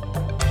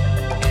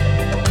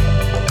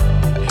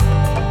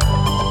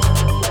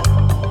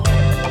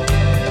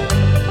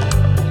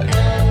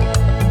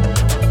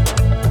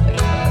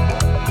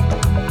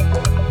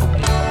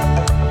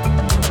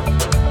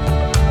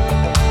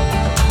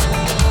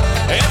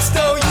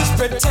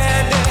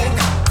 Pretending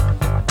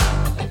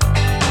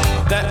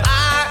that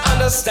I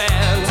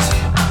understand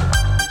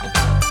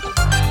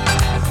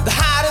the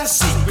hide and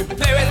seek, we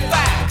play with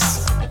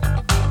facts.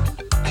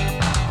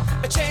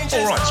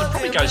 All right, so it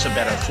probably goes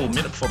about a full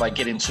minute before they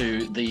get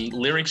into the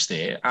lyrics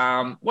there.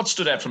 What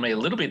stood out for me a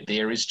little bit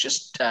there is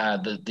just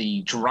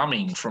the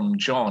drumming from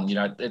John. You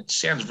know, it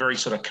sounds very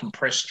sort of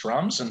compressed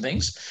drums and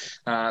things.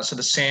 So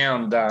the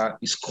sound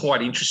is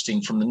quite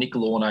interesting from the Nick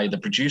Launay, the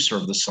producer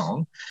of the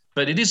song.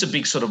 But it is a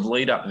big sort of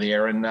lead up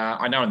there. And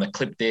I know in the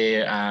clip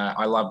there,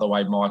 I love the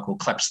way Michael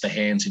claps the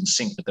hands in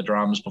sync with the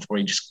drums before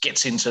he just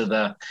gets into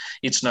the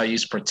it's no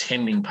use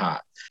pretending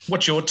part.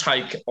 What's your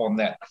take on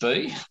that,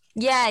 B?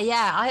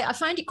 Yeah. I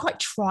find it quite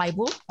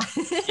tribal.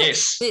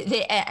 Yes.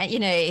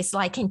 It's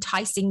like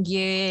enticing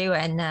you.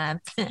 And I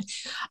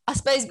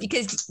suppose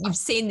because you've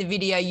seen the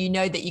video, you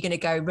know that you're going to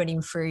go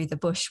running through the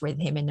bush with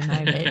him in a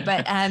moment.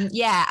 But and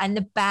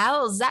the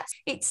bells,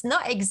 it's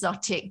not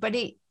exotic, but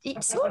it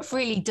sort of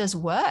really does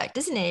work,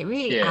 doesn't it? It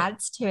really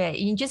adds to it.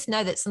 You just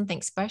know that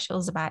something special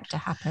is about to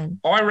happen.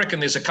 I reckon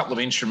there's a couple of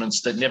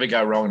instruments that never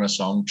go wrong in a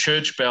song: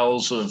 church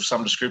bells of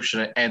some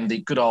description and the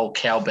good old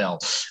cowbell.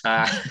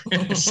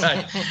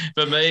 So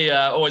for me,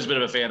 always a bit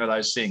of a fan of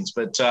those things.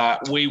 But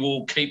we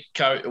will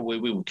we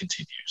will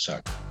continue.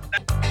 So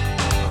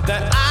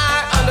that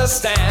I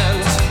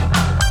understand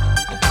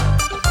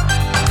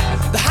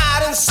the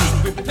hide and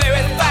seek, we play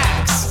with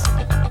facts.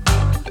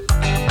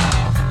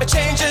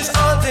 Changes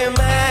on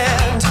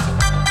demand.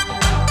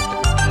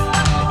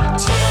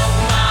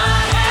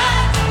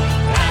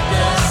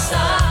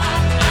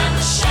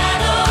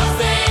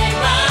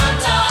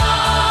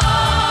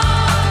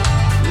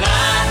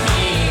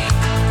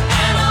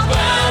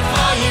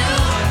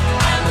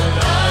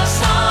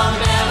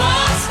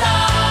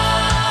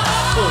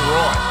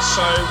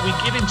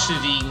 we get into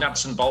the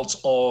nuts and bolts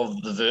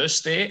of the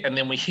verse there, and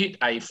then we hit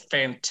a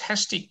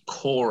fantastic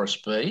chorus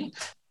B.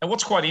 And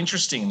what's quite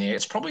interesting there,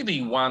 it's probably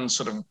the one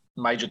sort of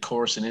major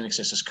chorus in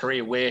INXS's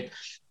career where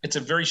it's a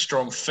very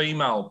strong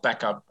female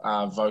backup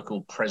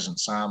vocal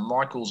presence.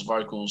 Michael's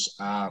vocals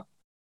are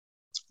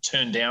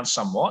turned down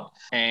somewhat,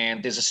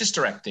 and there's a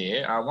sister act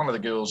there. One of the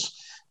girls,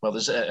 well,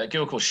 there's a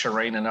girl called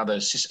Shireen,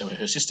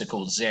 her sister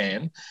called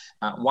Zan.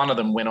 One of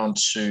them went on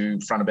to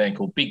front a band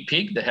called Big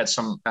Pig that had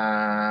some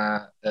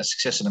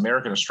success in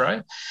America and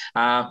Australia.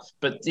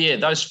 But yeah,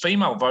 those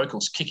female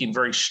vocals kick in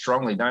very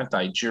strongly, don't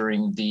they,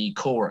 during the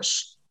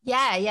chorus?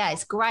 Yeah,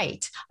 it's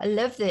great. I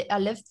love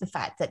the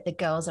fact that the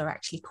girls are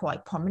actually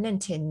quite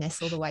prominent in this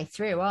all the way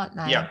through, aren't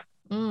they? Yeah.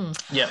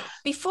 Yeah.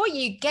 Before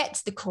you get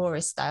to the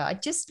chorus, though,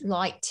 I'd just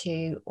like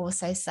to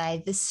also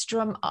say the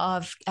strum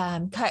of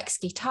Kirk's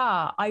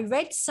guitar. I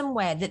read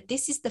somewhere that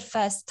this is the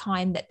first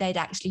time that they'd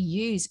actually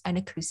use an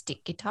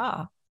acoustic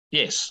guitar.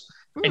 Yes.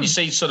 And you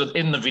see sort of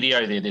in the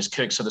video there's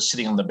Kirk sort of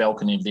sitting on the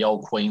balcony of the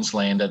old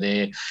Queenslander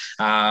there,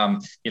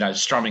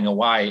 strumming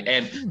away.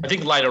 And I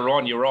think later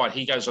on, you're right,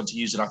 he goes on to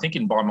use it, I think,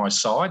 in By My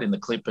Side in the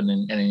clip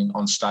and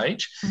on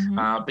stage.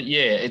 But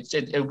yeah,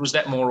 it was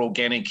that more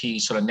organic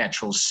sort of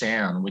natural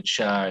sound, which,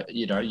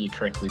 you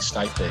correctly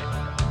state there.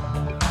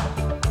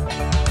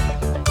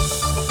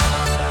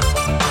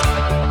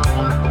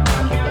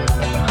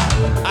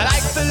 I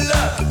like the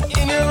look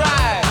in your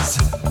eyes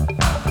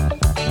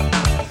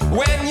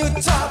when you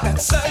talk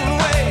that certain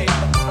way.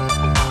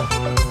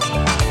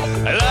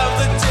 I love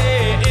the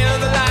day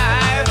in the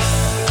life.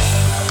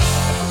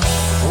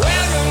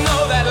 Well, you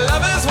know that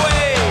lover's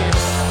way.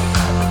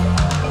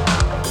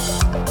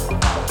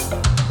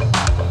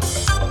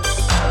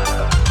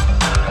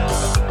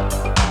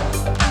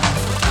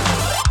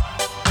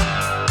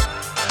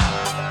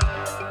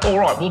 All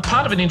right. Well,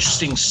 part of an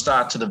interesting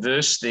start to the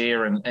verse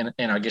there and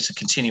I guess a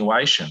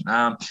continuation.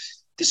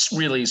 This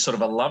really is sort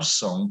of a love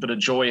song, but a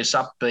joyous,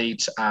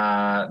 upbeat,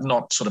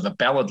 not sort of a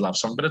ballad love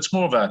song, but it's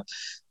more of an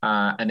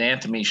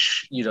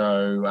anthemish,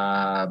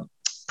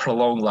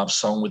 prolonged love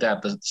song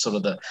without the sort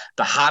of the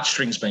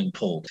heartstrings being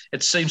pulled.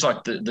 It seems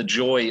like the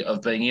joy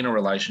of being in a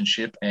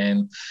relationship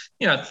and,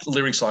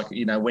 lyrics like,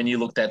 when you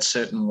look that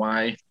certain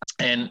way.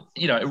 And,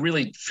 it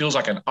really feels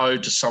like an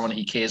ode to someone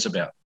he cares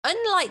about.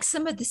 Unlike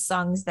some of the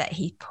songs that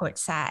he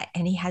puts out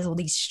and he has all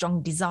these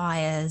strong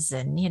desires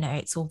and,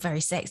 it's all very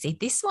sexy.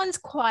 This one's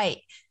quite,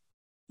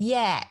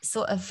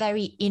 sort of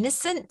very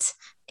innocent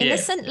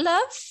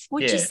love,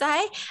 would you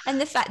say?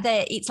 And the fact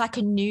that it's like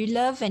a new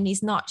love and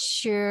he's not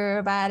sure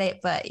about it,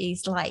 but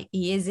he's like,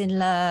 he is in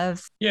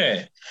love.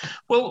 Yeah.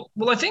 Well,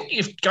 I think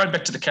if going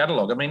back to the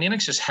catalogue, I mean,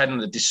 INXS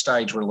hadn't at this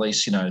stage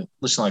released,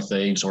 Listen Like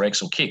Thieves or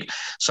X or Kick.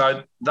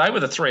 So they were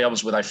the three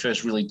albums where they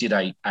first really did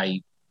a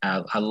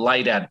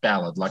laid out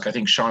ballad. Like I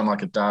think Shine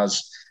Like It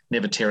Does,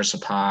 Never Tear Us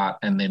Apart,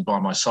 and then By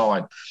My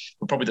Side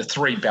were probably the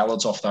three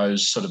ballads off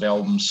those sort of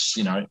albums,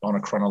 on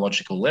a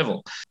chronological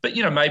level. But,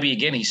 maybe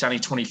again, he's only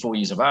 24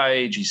 years of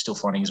age. He's still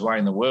finding his way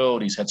in the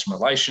world. He's had some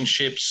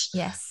relationships.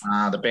 Yes.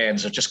 The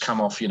bands have just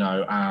come off,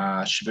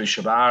 Shabu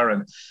Shabar,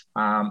 and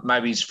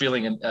maybe he's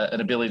feeling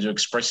an ability to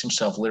express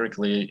himself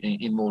lyrically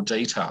in more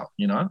detail,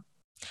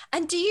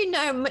 And do you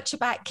know much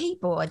about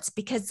keyboards?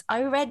 Because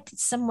I read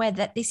somewhere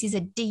that this is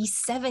a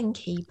D7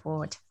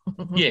 keyboard.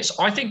 Yes,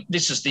 I think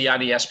this is the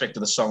only aspect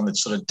of the song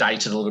that's sort of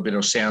dated a little bit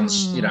or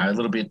sounds, a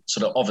little bit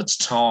sort of its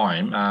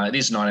time. It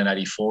is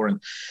 1984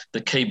 and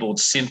the keyboard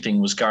synthing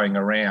was going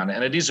around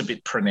and it is a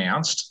bit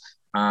pronounced.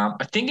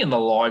 I think in the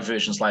live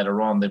versions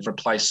later on, they've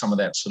replaced some of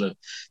that sort of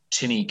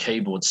tinny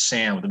keyboard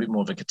sound with a bit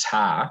more of a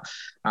guitar.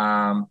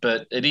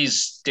 But it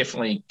is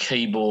definitely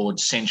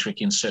keyboard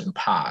centric in certain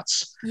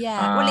parts.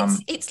 Yeah. Well,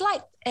 it's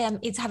like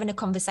it's having a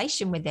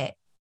conversation with it.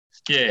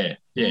 Yeah.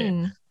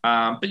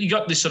 But you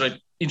got this sort of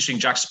interesting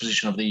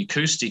juxtaposition of the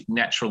acoustic,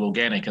 natural,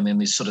 organic, and then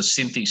this sort of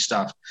synthy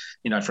stuff,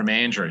 from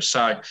Andrew.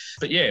 So,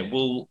 but yeah,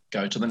 we'll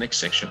go to the next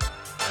section.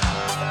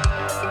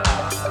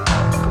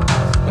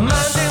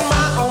 Minding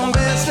my own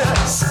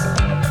business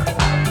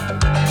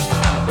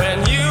when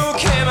you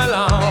came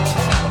along.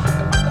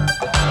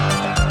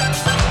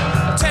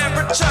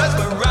 Temperatures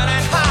were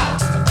running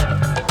hot.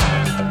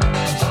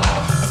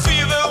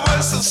 Fever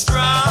was so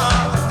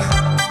strong.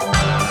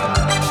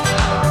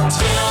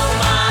 Till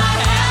my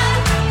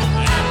hand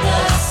and the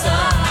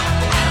sun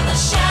and the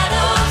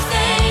shadows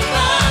they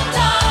burned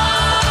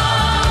on.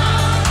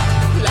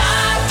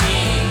 Like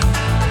me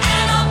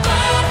and a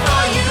bird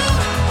for you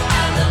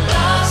and the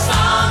love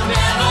song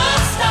never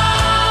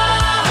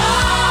stops.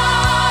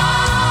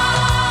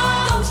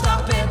 Don't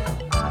stop it.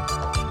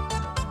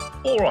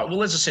 All right.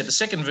 Well, as I said, the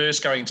second verse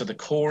going into the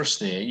chorus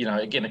there,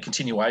 again, a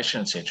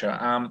continuation,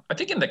 etc. I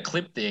think in the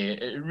clip there,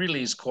 it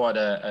really is quite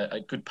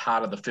a good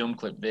part of the film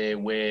clip there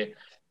where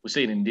we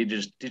see an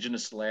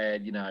indigenous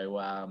lad,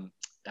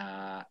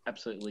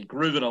 absolutely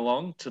grooving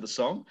along to the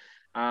song.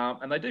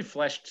 And they do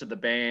flash to the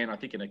band, I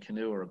think in a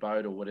canoe or a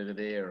boat or whatever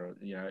there, or,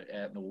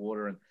 out in the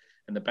water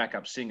and the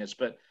backup singers.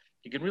 But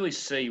you can really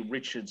see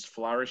Richard's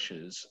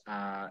flourishes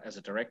as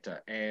a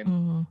director.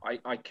 And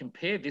I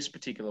compare this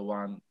particular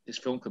one, this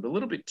film clip, a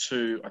little bit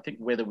to, I think,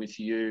 Weather With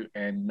You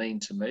and Mean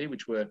to Me,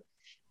 which were,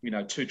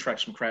 two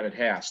tracks from Crowded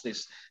House.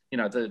 This,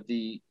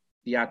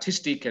 the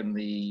artistic and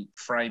the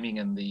framing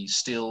and the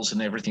stills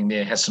and everything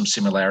there has some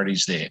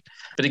similarities there.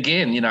 But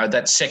again,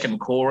 that second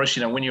chorus,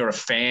 when you're a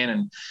fan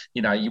and,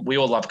 we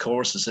all love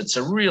choruses, it's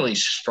a really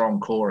strong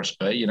chorus,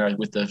 but,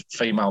 with the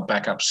female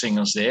backup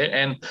singers there.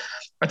 And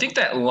I think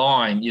that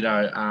line, tilt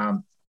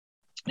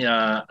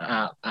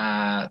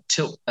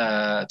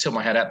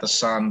my hat at the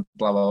sun,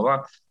 blah, blah,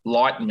 blah,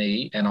 light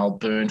me and I'll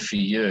burn for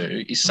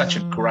you is such a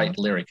great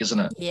lyric, isn't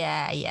it?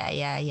 Yeah.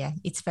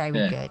 It's very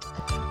good.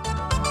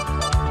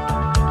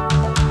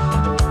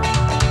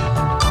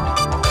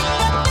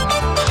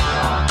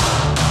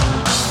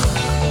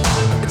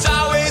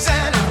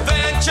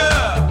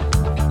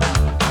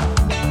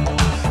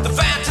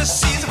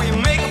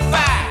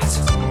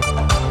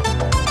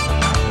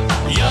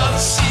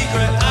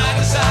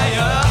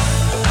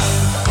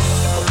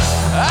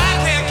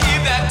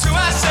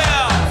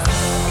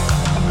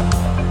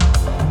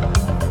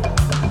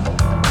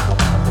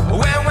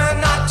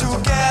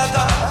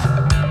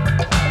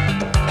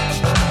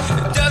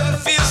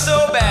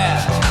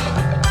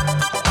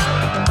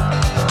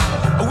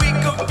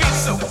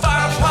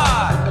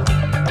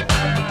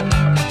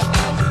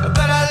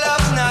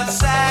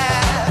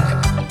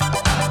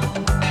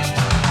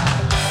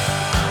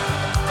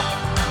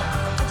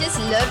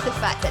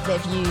 The fact that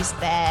they've used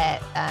their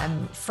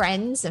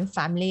friends and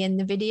family in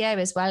the video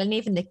as well, and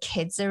even the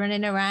kids are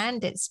running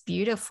around. It's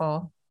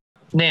beautiful.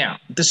 Now,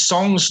 the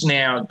song's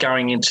now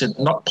going into,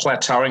 not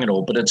plateauing at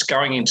all, but it's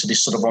going into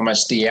this sort of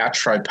almost the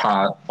outro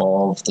part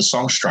of the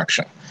song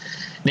structure.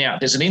 Now,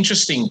 there's an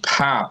interesting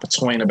part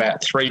between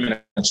about 3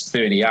 minutes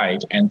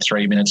 38 and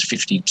 3 minutes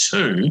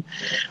 52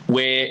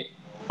 where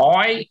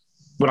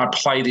when I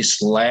play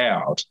this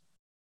loud,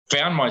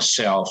 found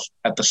myself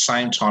at the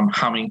same time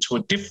humming to a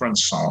different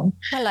song.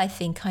 Well, I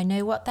think I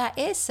know what that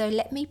is, so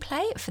let me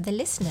play it for the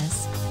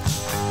listeners.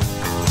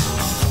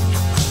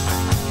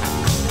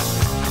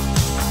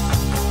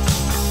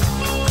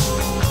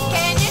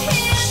 Can you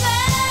hear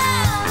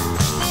them?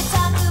 They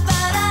talk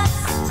about us,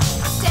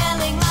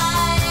 telling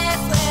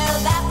lies. Well,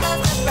 that's the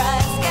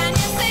surprise. Can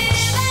you see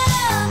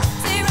them?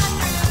 See right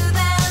through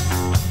them.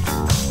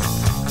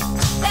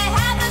 They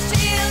have the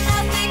shield, no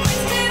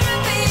secrets to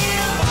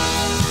reveal.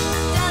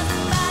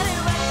 Doesn't matter what they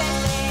say.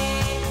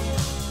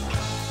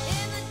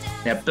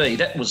 Now, B,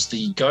 that was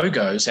the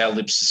Go-Go's Our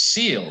Lips Are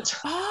Sealed.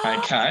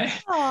 Okay.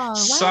 Oh,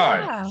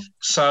 wow.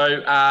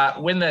 So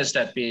when there's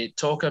that bit,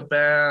 talk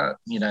about,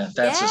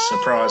 that's a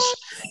surprise.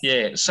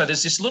 Yeah. So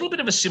there's this little bit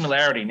of a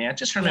similarity. Now,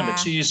 just remember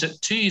 2 years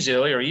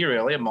earlier, a year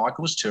earlier,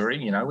 Michael was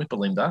touring, with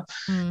Belinda.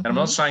 And I'm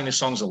not saying this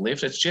song's a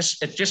lift. It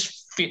just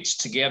fits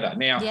together.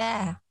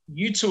 Now,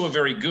 you two are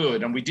very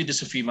good. And we did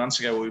this a few months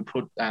ago where we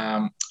put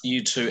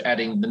you two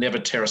adding the Never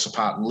Tear Us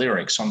Apart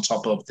lyrics on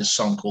top of this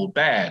song called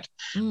Bad,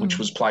 which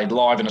was played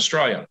live in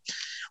Australia.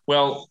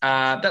 Well,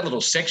 that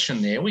little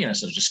section there, we're going to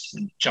sort of just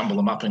jumble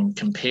them up and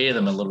compare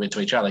them a little bit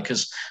to each other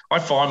because I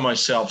find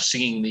myself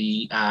singing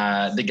the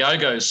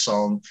Go-Go's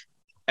song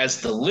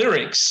as the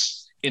lyrics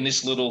in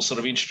this little sort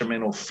of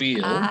instrumental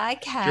feel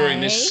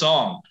during this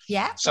song.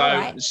 Yeah. So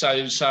I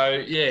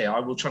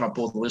will try not to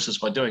bore the listeners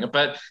by doing it,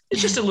 but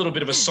it's just a little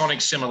bit of a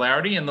sonic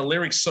similarity and the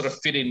lyrics sort of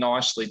fit in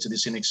nicely to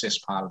this In Excess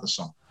part of the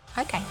song.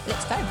 Okay,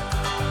 let's go.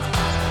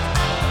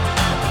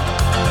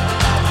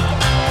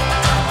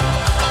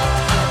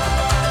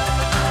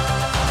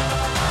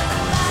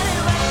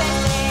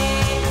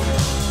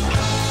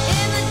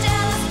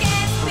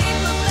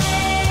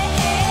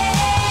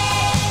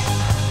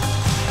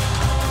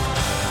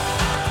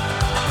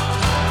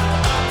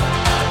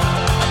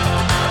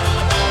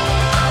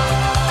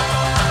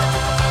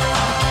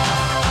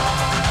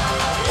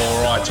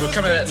 So we're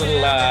coming at that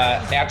little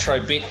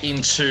outro bit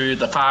into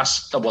the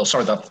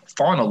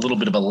final little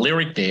bit of a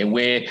lyric there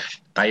where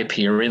they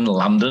appear in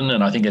London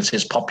and I think it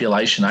says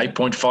population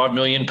 8.5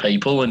 million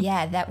people. And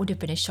yeah, that would have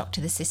been a shock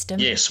to the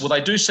system. Yes, well,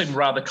 they do seem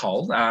rather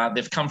cold.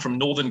 They've come from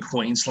northern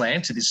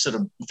Queensland to this sort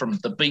of, from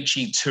the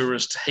beachy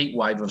tourist heat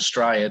wave of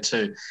Australia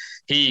to,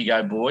 here you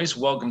go, boys,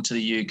 welcome to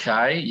the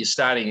UK. You're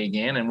starting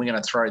again and we're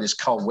going to throw this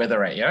cold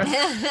weather at you.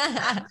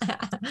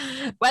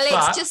 Well,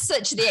 it's just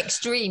such the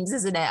extremes,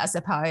 isn't it, I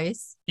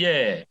suppose?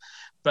 Yeah.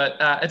 But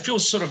it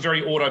feels sort of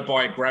very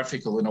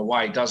autobiographical in a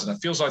way, doesn't it?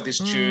 It feels like this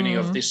journey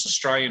of this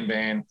Australian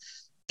band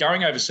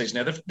going overseas.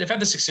 Now, they've had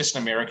the success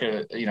in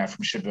America,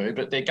 from Shaboo,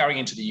 but they're going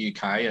into the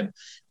UK. And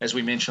as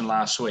we mentioned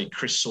last week,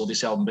 Chris saw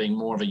this album being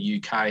more of a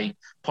UK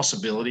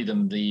possibility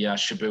than the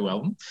Shaboo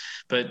album.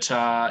 But,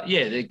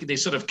 they're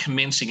sort of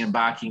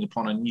embarking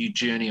upon a new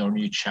journey or a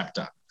new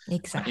chapter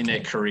in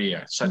their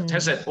career. So it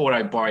has that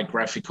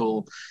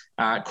autobiographical,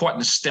 quite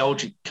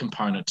nostalgic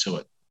component to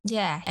it.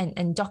 Yeah,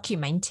 and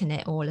documenting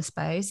it all, I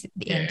suppose, at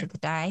the end of the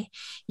day.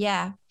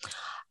 Yeah.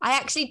 I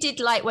actually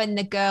did like when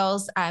the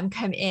girls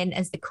come in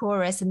as the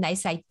chorus and they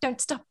say, "Don't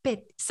stop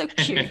it." So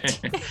cute.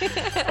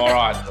 All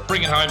right,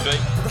 bring it home, B.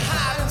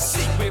 Hide and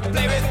seek, we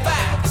play with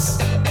facts.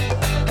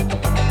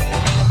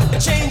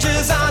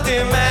 Changes on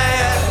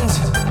demand.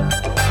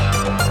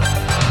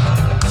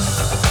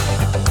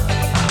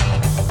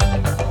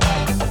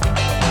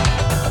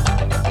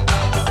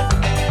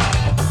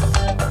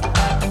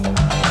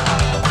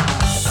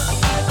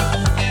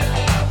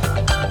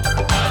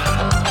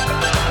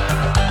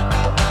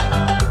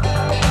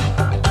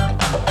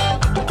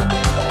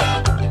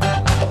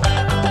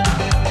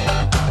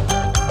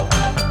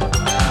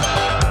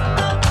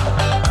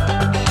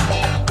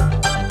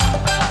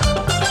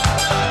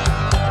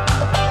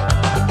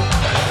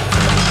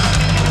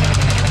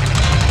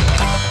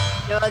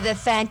 The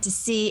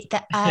fantasy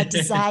that I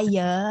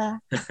desire.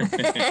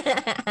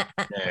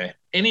 Yeah.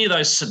 Any of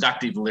those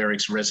seductive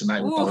lyrics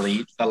resonate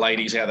with the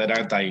ladies out there,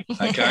 don't they?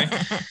 Okay.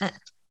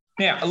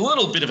 Now, a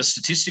little bit of a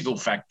statistical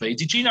fact, B.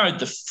 Did you know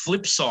the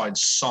flip side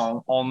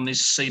song on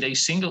this CD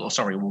single, this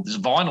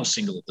vinyl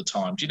single at the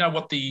time? Do you know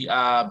what the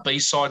B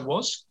side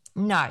was?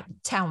 No,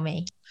 tell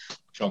me.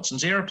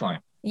 Johnson's Aeroplane.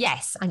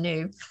 Yes, I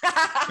knew.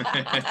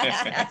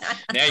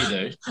 Now you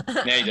do.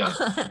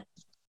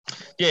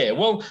 Yeah,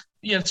 well,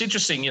 yeah, it's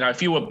interesting.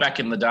 If you were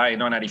back in the day,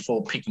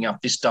 1984, picking up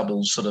this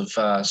double sort of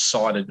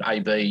sided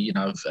AB,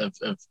 of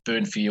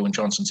Burn For You and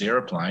Johnson's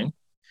Aeroplane,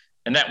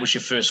 and that was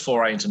your first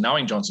foray into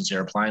knowing Johnson's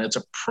Aeroplane, it's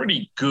a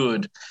pretty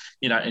good,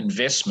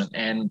 investment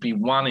and be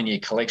one in your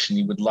collection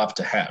you would love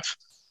to have,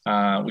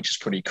 which is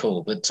pretty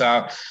cool. But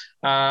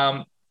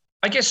I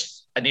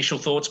guess initial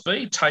thoughts,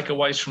 B,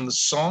 takeaways from the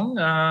song.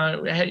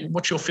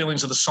 What's your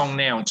feelings of the song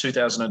now in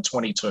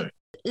 2022?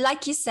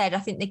 Like you said, I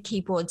think the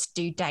keyboards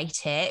do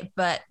date it,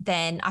 but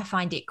then I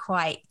find it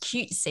quite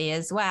cutesy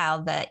as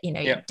well that,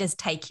 it does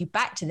take you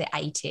back to the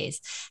 80s.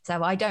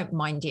 So I don't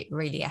mind it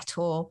really at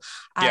all.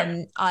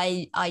 I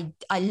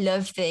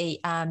love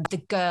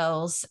the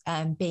girls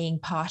being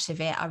part of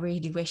it. I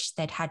really wish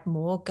they'd had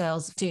more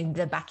girls doing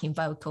the backing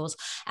vocals.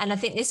 And I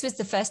think this was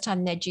the first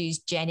time they'd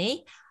used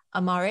Jenny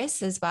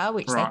Morris as well,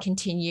 which they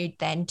continued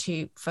then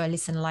for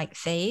Listen Like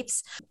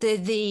Thieves. The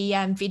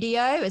video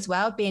as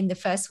well, being the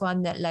first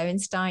one that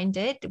Lowenstein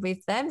did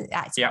with them.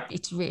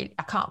 It's really,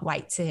 I can't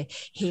wait to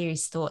hear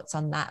his thoughts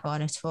on that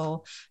one at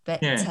all.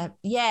 But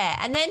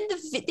and then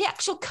the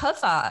actual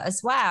cover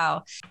as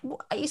well.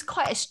 It's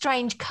quite a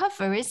strange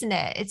cover, isn't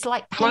it? It's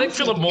like I think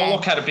Philip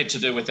Morlock had a bit to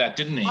do with that,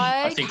 didn't he?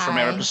 Okay. I think from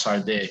our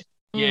episode there.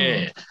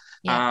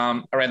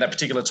 Around that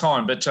particular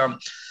time. But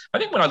I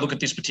think when I look at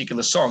this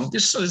particular song,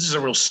 this is a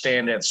real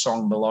standout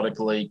song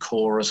melodically,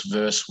 chorus,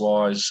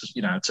 verse-wise.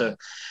 It's a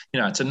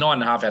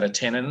 9.5 out of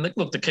 10. And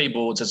look, the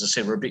keyboards, as I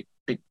said, were a bit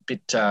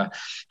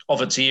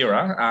of its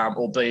era,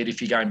 albeit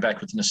if you're going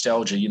back with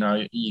nostalgia,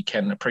 you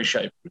can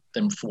appreciate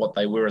them for what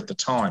they were at the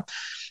time.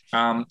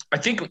 I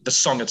think the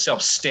song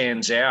itself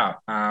stands out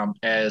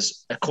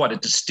as quite a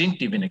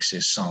distinctive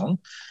INXS song.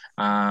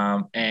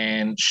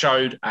 And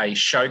showed a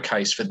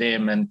showcase for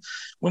them. And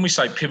when we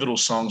say pivotal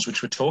songs,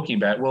 which we're talking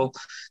about, well,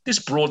 this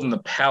broadened the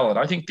palette.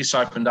 I think this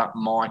opened up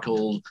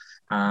Michael,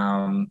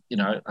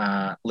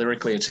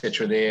 lyrically,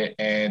 etc., there,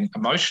 and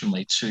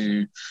emotionally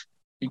to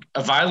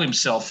avail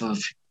himself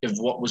of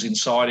what was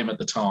inside him at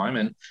the time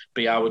and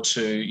be able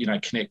to,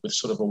 connect with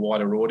sort of a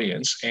wider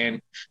audience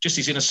and just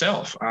his inner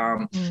self.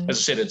 As I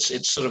said,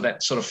 it's sort of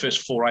that sort of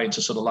first foray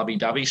into sort of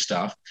lovey-dovey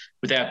stuff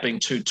without being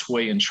too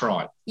twee and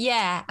trite.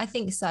 Yeah, I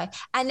think so.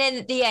 And then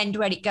at the end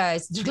where it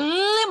goes,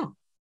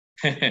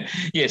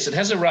 yes, it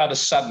has a rather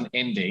sudden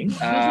ending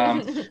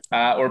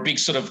or a big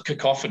sort of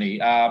cacophony,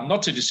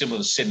 not too dissimilar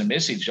to Send a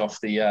Message off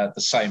the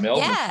same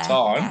album at the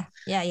time.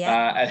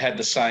 It had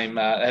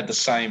the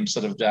same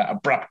sort of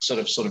abrupt sort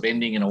of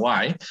ending in a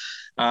way.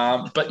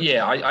 But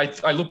yeah,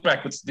 I look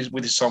back with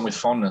this song with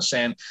fondness.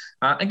 And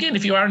again,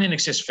 if you are an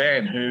INXS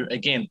fan who,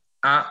 again,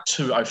 aren't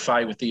too au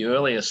fait with the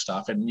earlier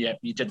stuff and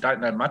you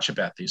don't know much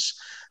about this,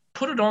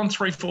 put it on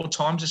 3-4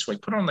 times this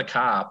week. Put it on the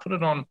car. Put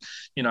it on,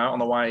 on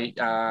the way,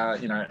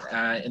 out in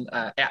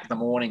the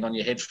morning on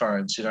your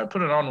headphones.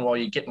 Put it on while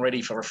you're getting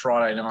ready for a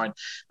Friday night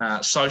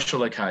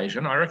social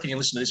occasion. I reckon you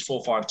listen to this 4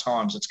 or 5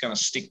 times, it's going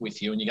to stick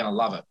with you and you're going to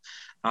love it.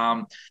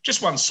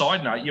 Just one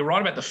side note, you're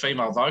right about the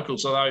female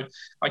vocals, although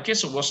I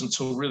guess it wasn't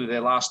until really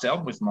their last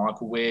album with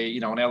Michael where,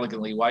 on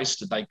Elegantly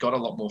Wasted, they got a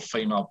lot more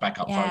female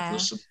backup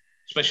vocalists,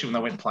 especially when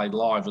they went and played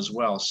live as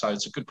well. So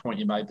it's a good point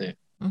you made there.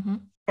 Mm-hmm.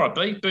 All right,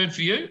 B, Burn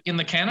For You in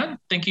the canon.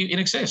 Thank you,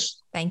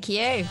 INXS. Thank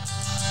you.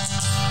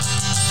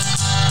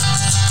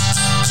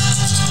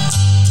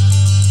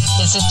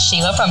 This is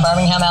Sheila from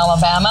Birmingham,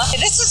 Alabama.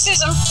 This is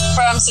Susan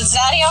from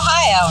Cincinnati,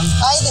 Ohio.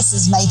 Hi, this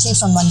is Maite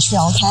from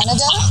Montreal,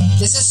 Canada.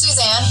 This is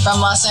Suzanne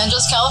from Los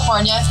Angeles,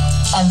 California.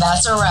 And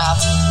that's a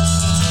wrap.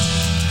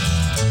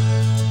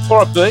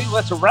 All right, B, well,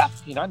 that's a wrap.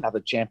 Another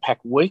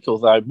jam-packed week,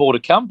 although more to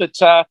come. But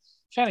fan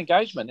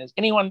engagement, has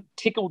anyone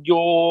tickled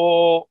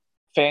your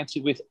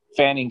fancy with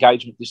fan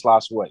engagement this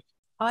last week?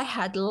 I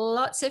had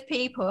lots of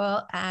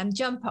people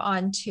jump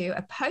onto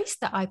a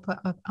post that I put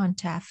up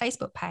onto our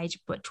Facebook page,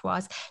 which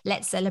was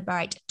Let's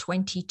Celebrate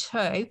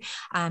 22,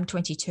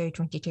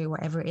 22,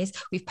 whatever it is.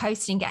 We've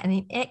posted and getting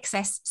an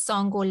excess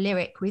song or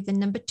lyric with the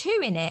number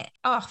 2 in it.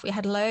 Oh, we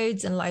had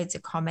loads and loads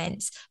of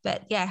comments,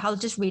 but yeah, I'll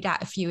just read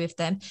out a few of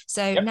them.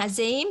 So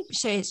Nazim,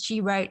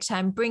 she wrote,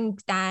 bring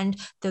down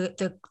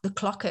the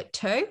clock at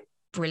 2.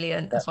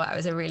 Brilliant. I thought that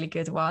was a really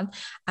good one.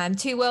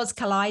 Two Worlds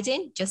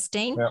Colliding.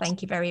 Justine,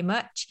 thank you very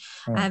much.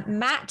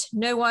 Matt,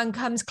 no one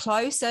comes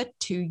closer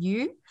to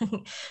you.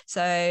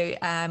 So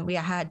we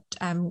had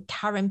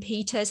Karen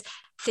Peters.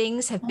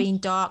 Things have been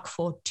dark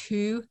for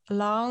too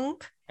long.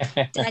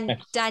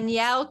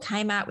 Danielle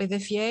came out with a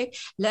few.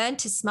 Learn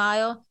to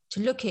smile,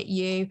 to look at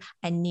you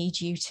and need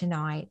you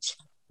tonight.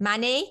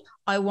 Manny,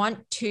 I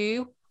want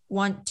to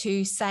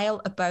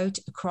sail a boat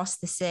across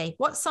the sea.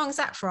 What song is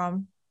that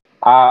from?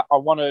 I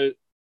want to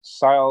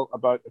sail a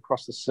boat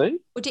across the sea.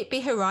 Would it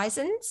be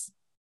Horizons?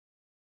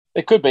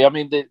 It could be. I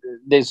mean,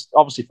 there's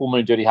obviously Full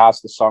Moon Dirty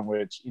Hearts, the song where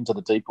it's into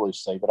the deep blue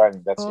sea, but I don't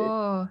think that's it.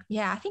 Oh,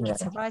 yeah, I think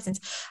it's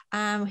Horizons.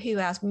 Who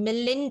else?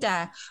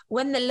 Melinda,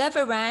 when the love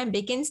around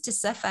begins to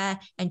suffer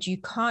and you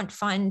can't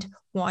find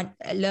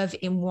love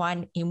in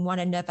one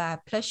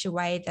another, plush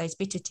away those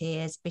bitter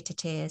tears.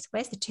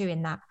 Where's the 2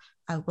 in that?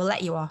 Oh, we'll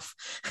let you off.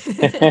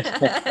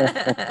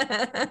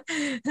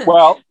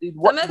 Well,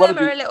 some of them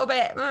are a little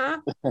bit.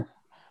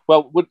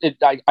 Well,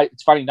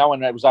 it's funny, no one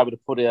was able to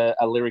put a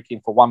lyric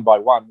in for One by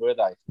One, were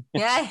they?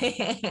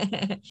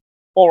 Yeah.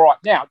 All right.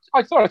 Now,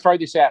 I thought I'd throw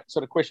this out,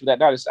 sort of question without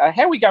notice.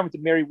 How are we going with the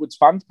Mary Woods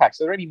Fund Packs?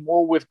 Are there any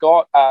more we've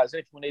got? Is there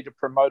anything we need to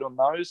promote on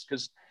those?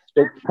 Because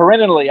they're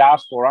perennially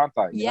asked for, aren't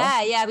they?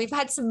 Yeah. We've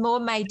had some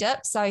more made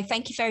up. So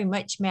thank you very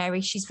much,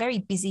 Mary. She's very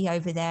busy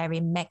over there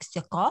in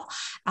Mexico,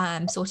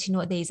 sorting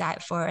all these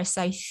out for us.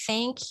 So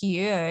thank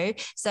you.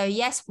 So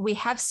yes, we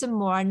have some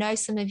more. I know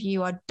some of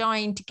you are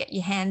dying to get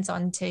your hands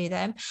onto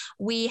them.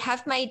 We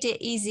have made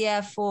it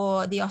easier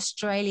for the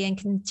Australian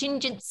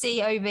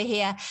contingency over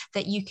here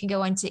that you can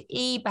go onto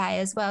eBay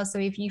as well. So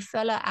if you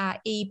follow our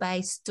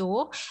eBay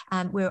store,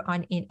 we're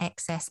on In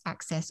Excess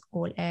Access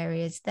all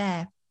areas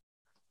there.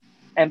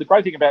 And the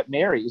great thing about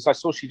Mary is I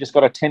saw she just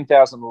got a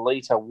 10,000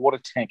 litre water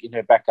tank in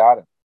her back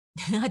garden.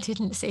 I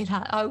didn't see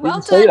that. Oh, well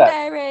done,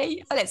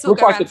 Mary. Oh, let's all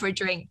go around for a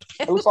drink.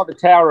 It looks like the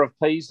Tower of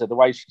Pisa, the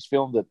way she's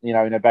filmed it, in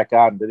her back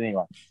garden. But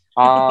anyway.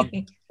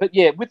 But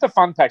yeah, with the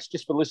fun packs,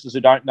 just for listeners who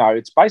don't know,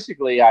 it's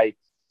basically a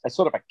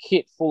sort of a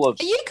kit full of...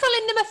 Are you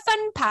calling them a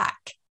fun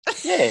pack?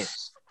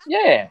 Yes.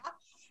 Yeah.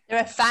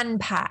 They're a fan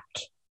pack.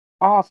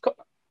 Oh, I've got...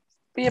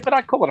 Yeah, but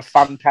I call it a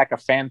fun pack, a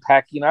fan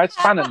pack. It's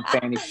fun and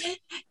fanny.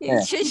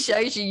 It just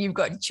shows you've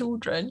got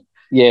children.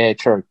 Yeah,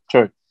 true.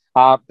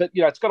 But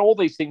it's got all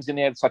these things in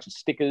there, such as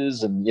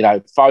stickers and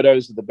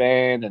photos of the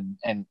band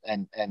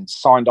and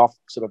signed off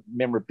sort of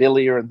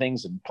memorabilia and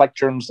things and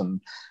plectrums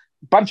and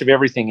a bunch of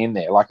everything in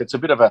there. Like it's a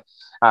bit of an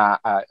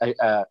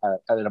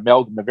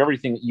amalgam of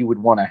everything that you would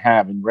want to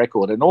have in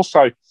record. And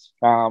also,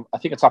 I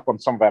think it's up on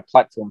some of our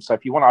platforms. So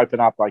if you want to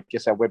open up, I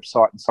guess, our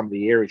website and some of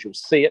the areas, you'll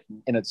see it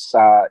in its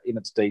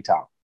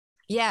detail.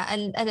 Yeah,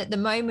 and at the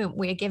moment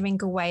we're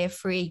giving away a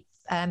free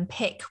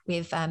pick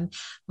with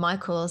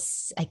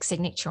Michael's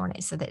signature on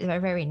it, so that they're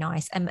very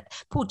nice. And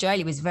Paul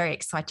Jolie was very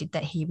excited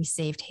that he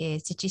received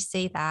his. Did you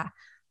see that?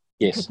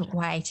 Yes. He couldn't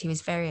wait. He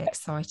was very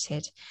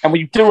excited. And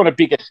we do want a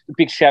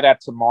big shout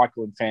out to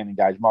Michael and Fan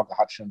Engage, Michael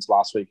Hutchins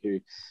last week, who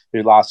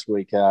last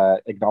week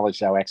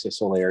acknowledged our Access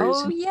All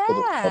areas. Oh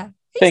yeah,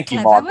 thank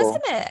you, Michael.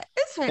 Wasn't it?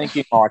 Thank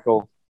you,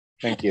 Michael.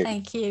 Thank you.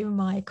 Thank you,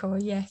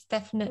 Michael. Yes,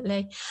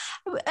 definitely.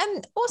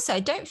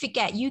 Also, don't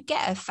forget, you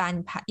get a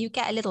fan pack. You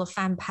get a little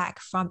fan pack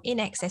from In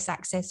Excess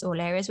Access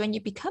All Areas when you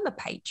become a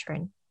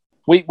patron.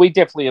 We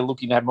definitely are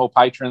looking to have more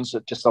patrons.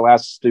 That just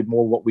allows us to do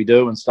more what we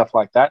do and stuff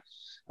like that.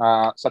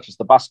 Such as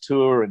the bus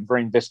tour and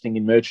reinvesting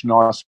in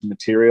merchandise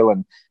material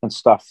and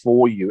stuff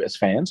for you as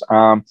fans.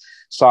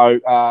 So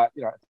at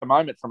the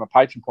moment, from a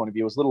patron point of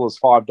view, as little as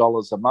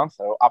 $5 a month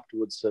or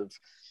upwards of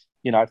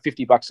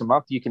 $50 a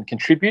month, you can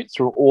contribute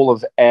through all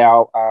of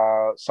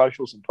our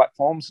socials and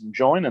platforms and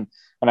join. And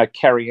I know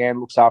Carrie Ann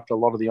looks after a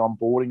lot of the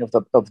onboarding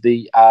of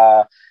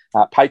the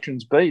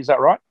patrons. B, is that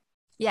right?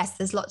 Yes,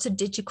 there's lots of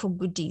digital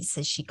goodies,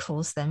 as she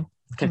calls them,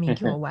 coming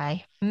your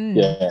way.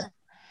 Yeah.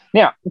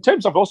 Now, in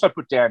terms, I've also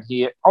put down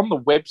here on the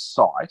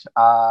website,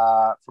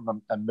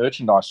 from a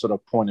merchandise sort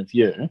of point of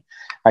view,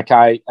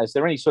 okay, is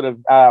there any sort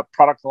of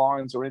product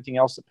lines or anything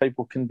else that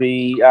people can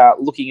be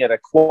looking at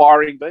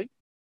acquiring, B?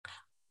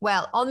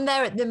 Well, on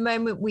there at the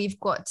moment, we've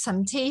got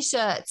some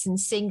T-shirts and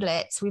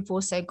singlets. We've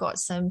also got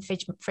some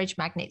fridge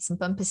magnets and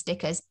bumper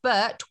stickers,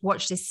 but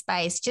watch this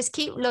space. Just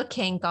keep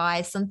looking,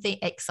 guys. Something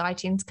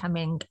exciting's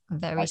coming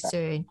very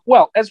soon.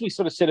 Well, as we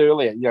sort of said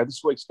earlier,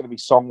 this week's going to be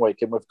Song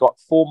Week, and we've got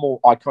 4 more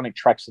iconic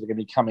tracks that are going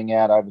to be coming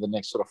out over the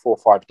next sort of 4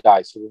 or 5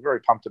 days. So we're very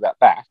pumped about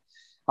that.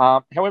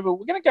 However,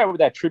 we're going to go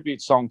with our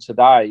tribute song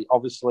today,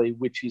 obviously,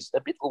 which is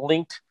a bit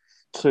linked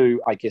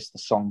to, I guess, the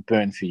song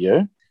Burn For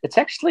You. It's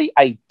actually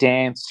a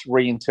dance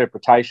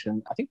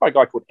reinterpretation, I think, by a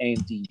guy called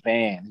Andy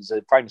Van. He's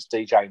a famous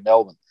DJ in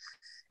Melbourne.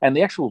 And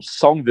the actual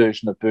song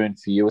version of Burn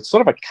For You, it's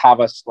sort of a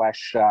cover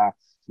slash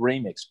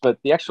remix, but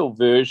the actual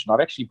version, I've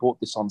actually bought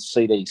this on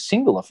CD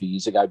single a few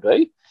years ago,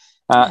 B.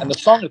 And the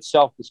song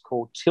itself is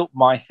called Tilt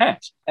My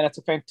Hat. And it's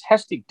a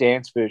fantastic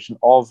dance version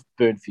of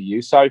Burn For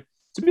You. So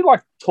it's a bit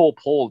like Tall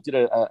Paul did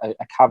a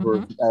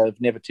cover of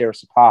Never Tear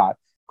Us Apart,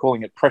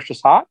 calling it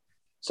Precious Heart.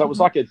 So it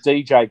was like a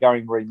DJ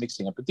going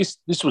remixing it. But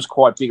this was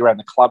quite big around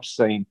the club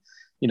scene,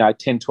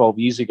 10, 12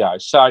 years ago.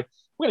 So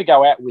we're going to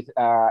go out with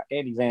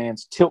Andy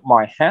Van's Tilt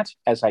My Hat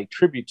as a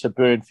tribute to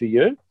Burn For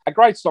You, a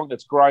great song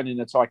that's grown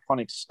in its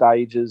iconic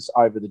stages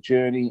over the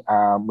journey.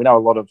 We know a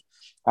lot of,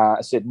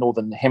 I said,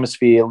 Northern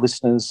Hemisphere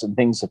listeners and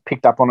things have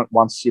picked up on it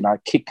once,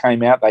 Kick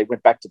came out. They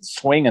went back to the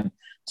swing and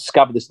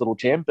discovered this little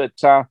gem.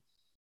 But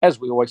as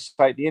we always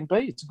say at the end, B,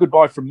 it's a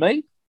goodbye from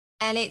me.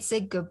 And it's a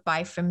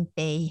goodbye from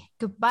B.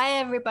 Goodbye,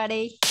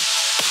 everybody.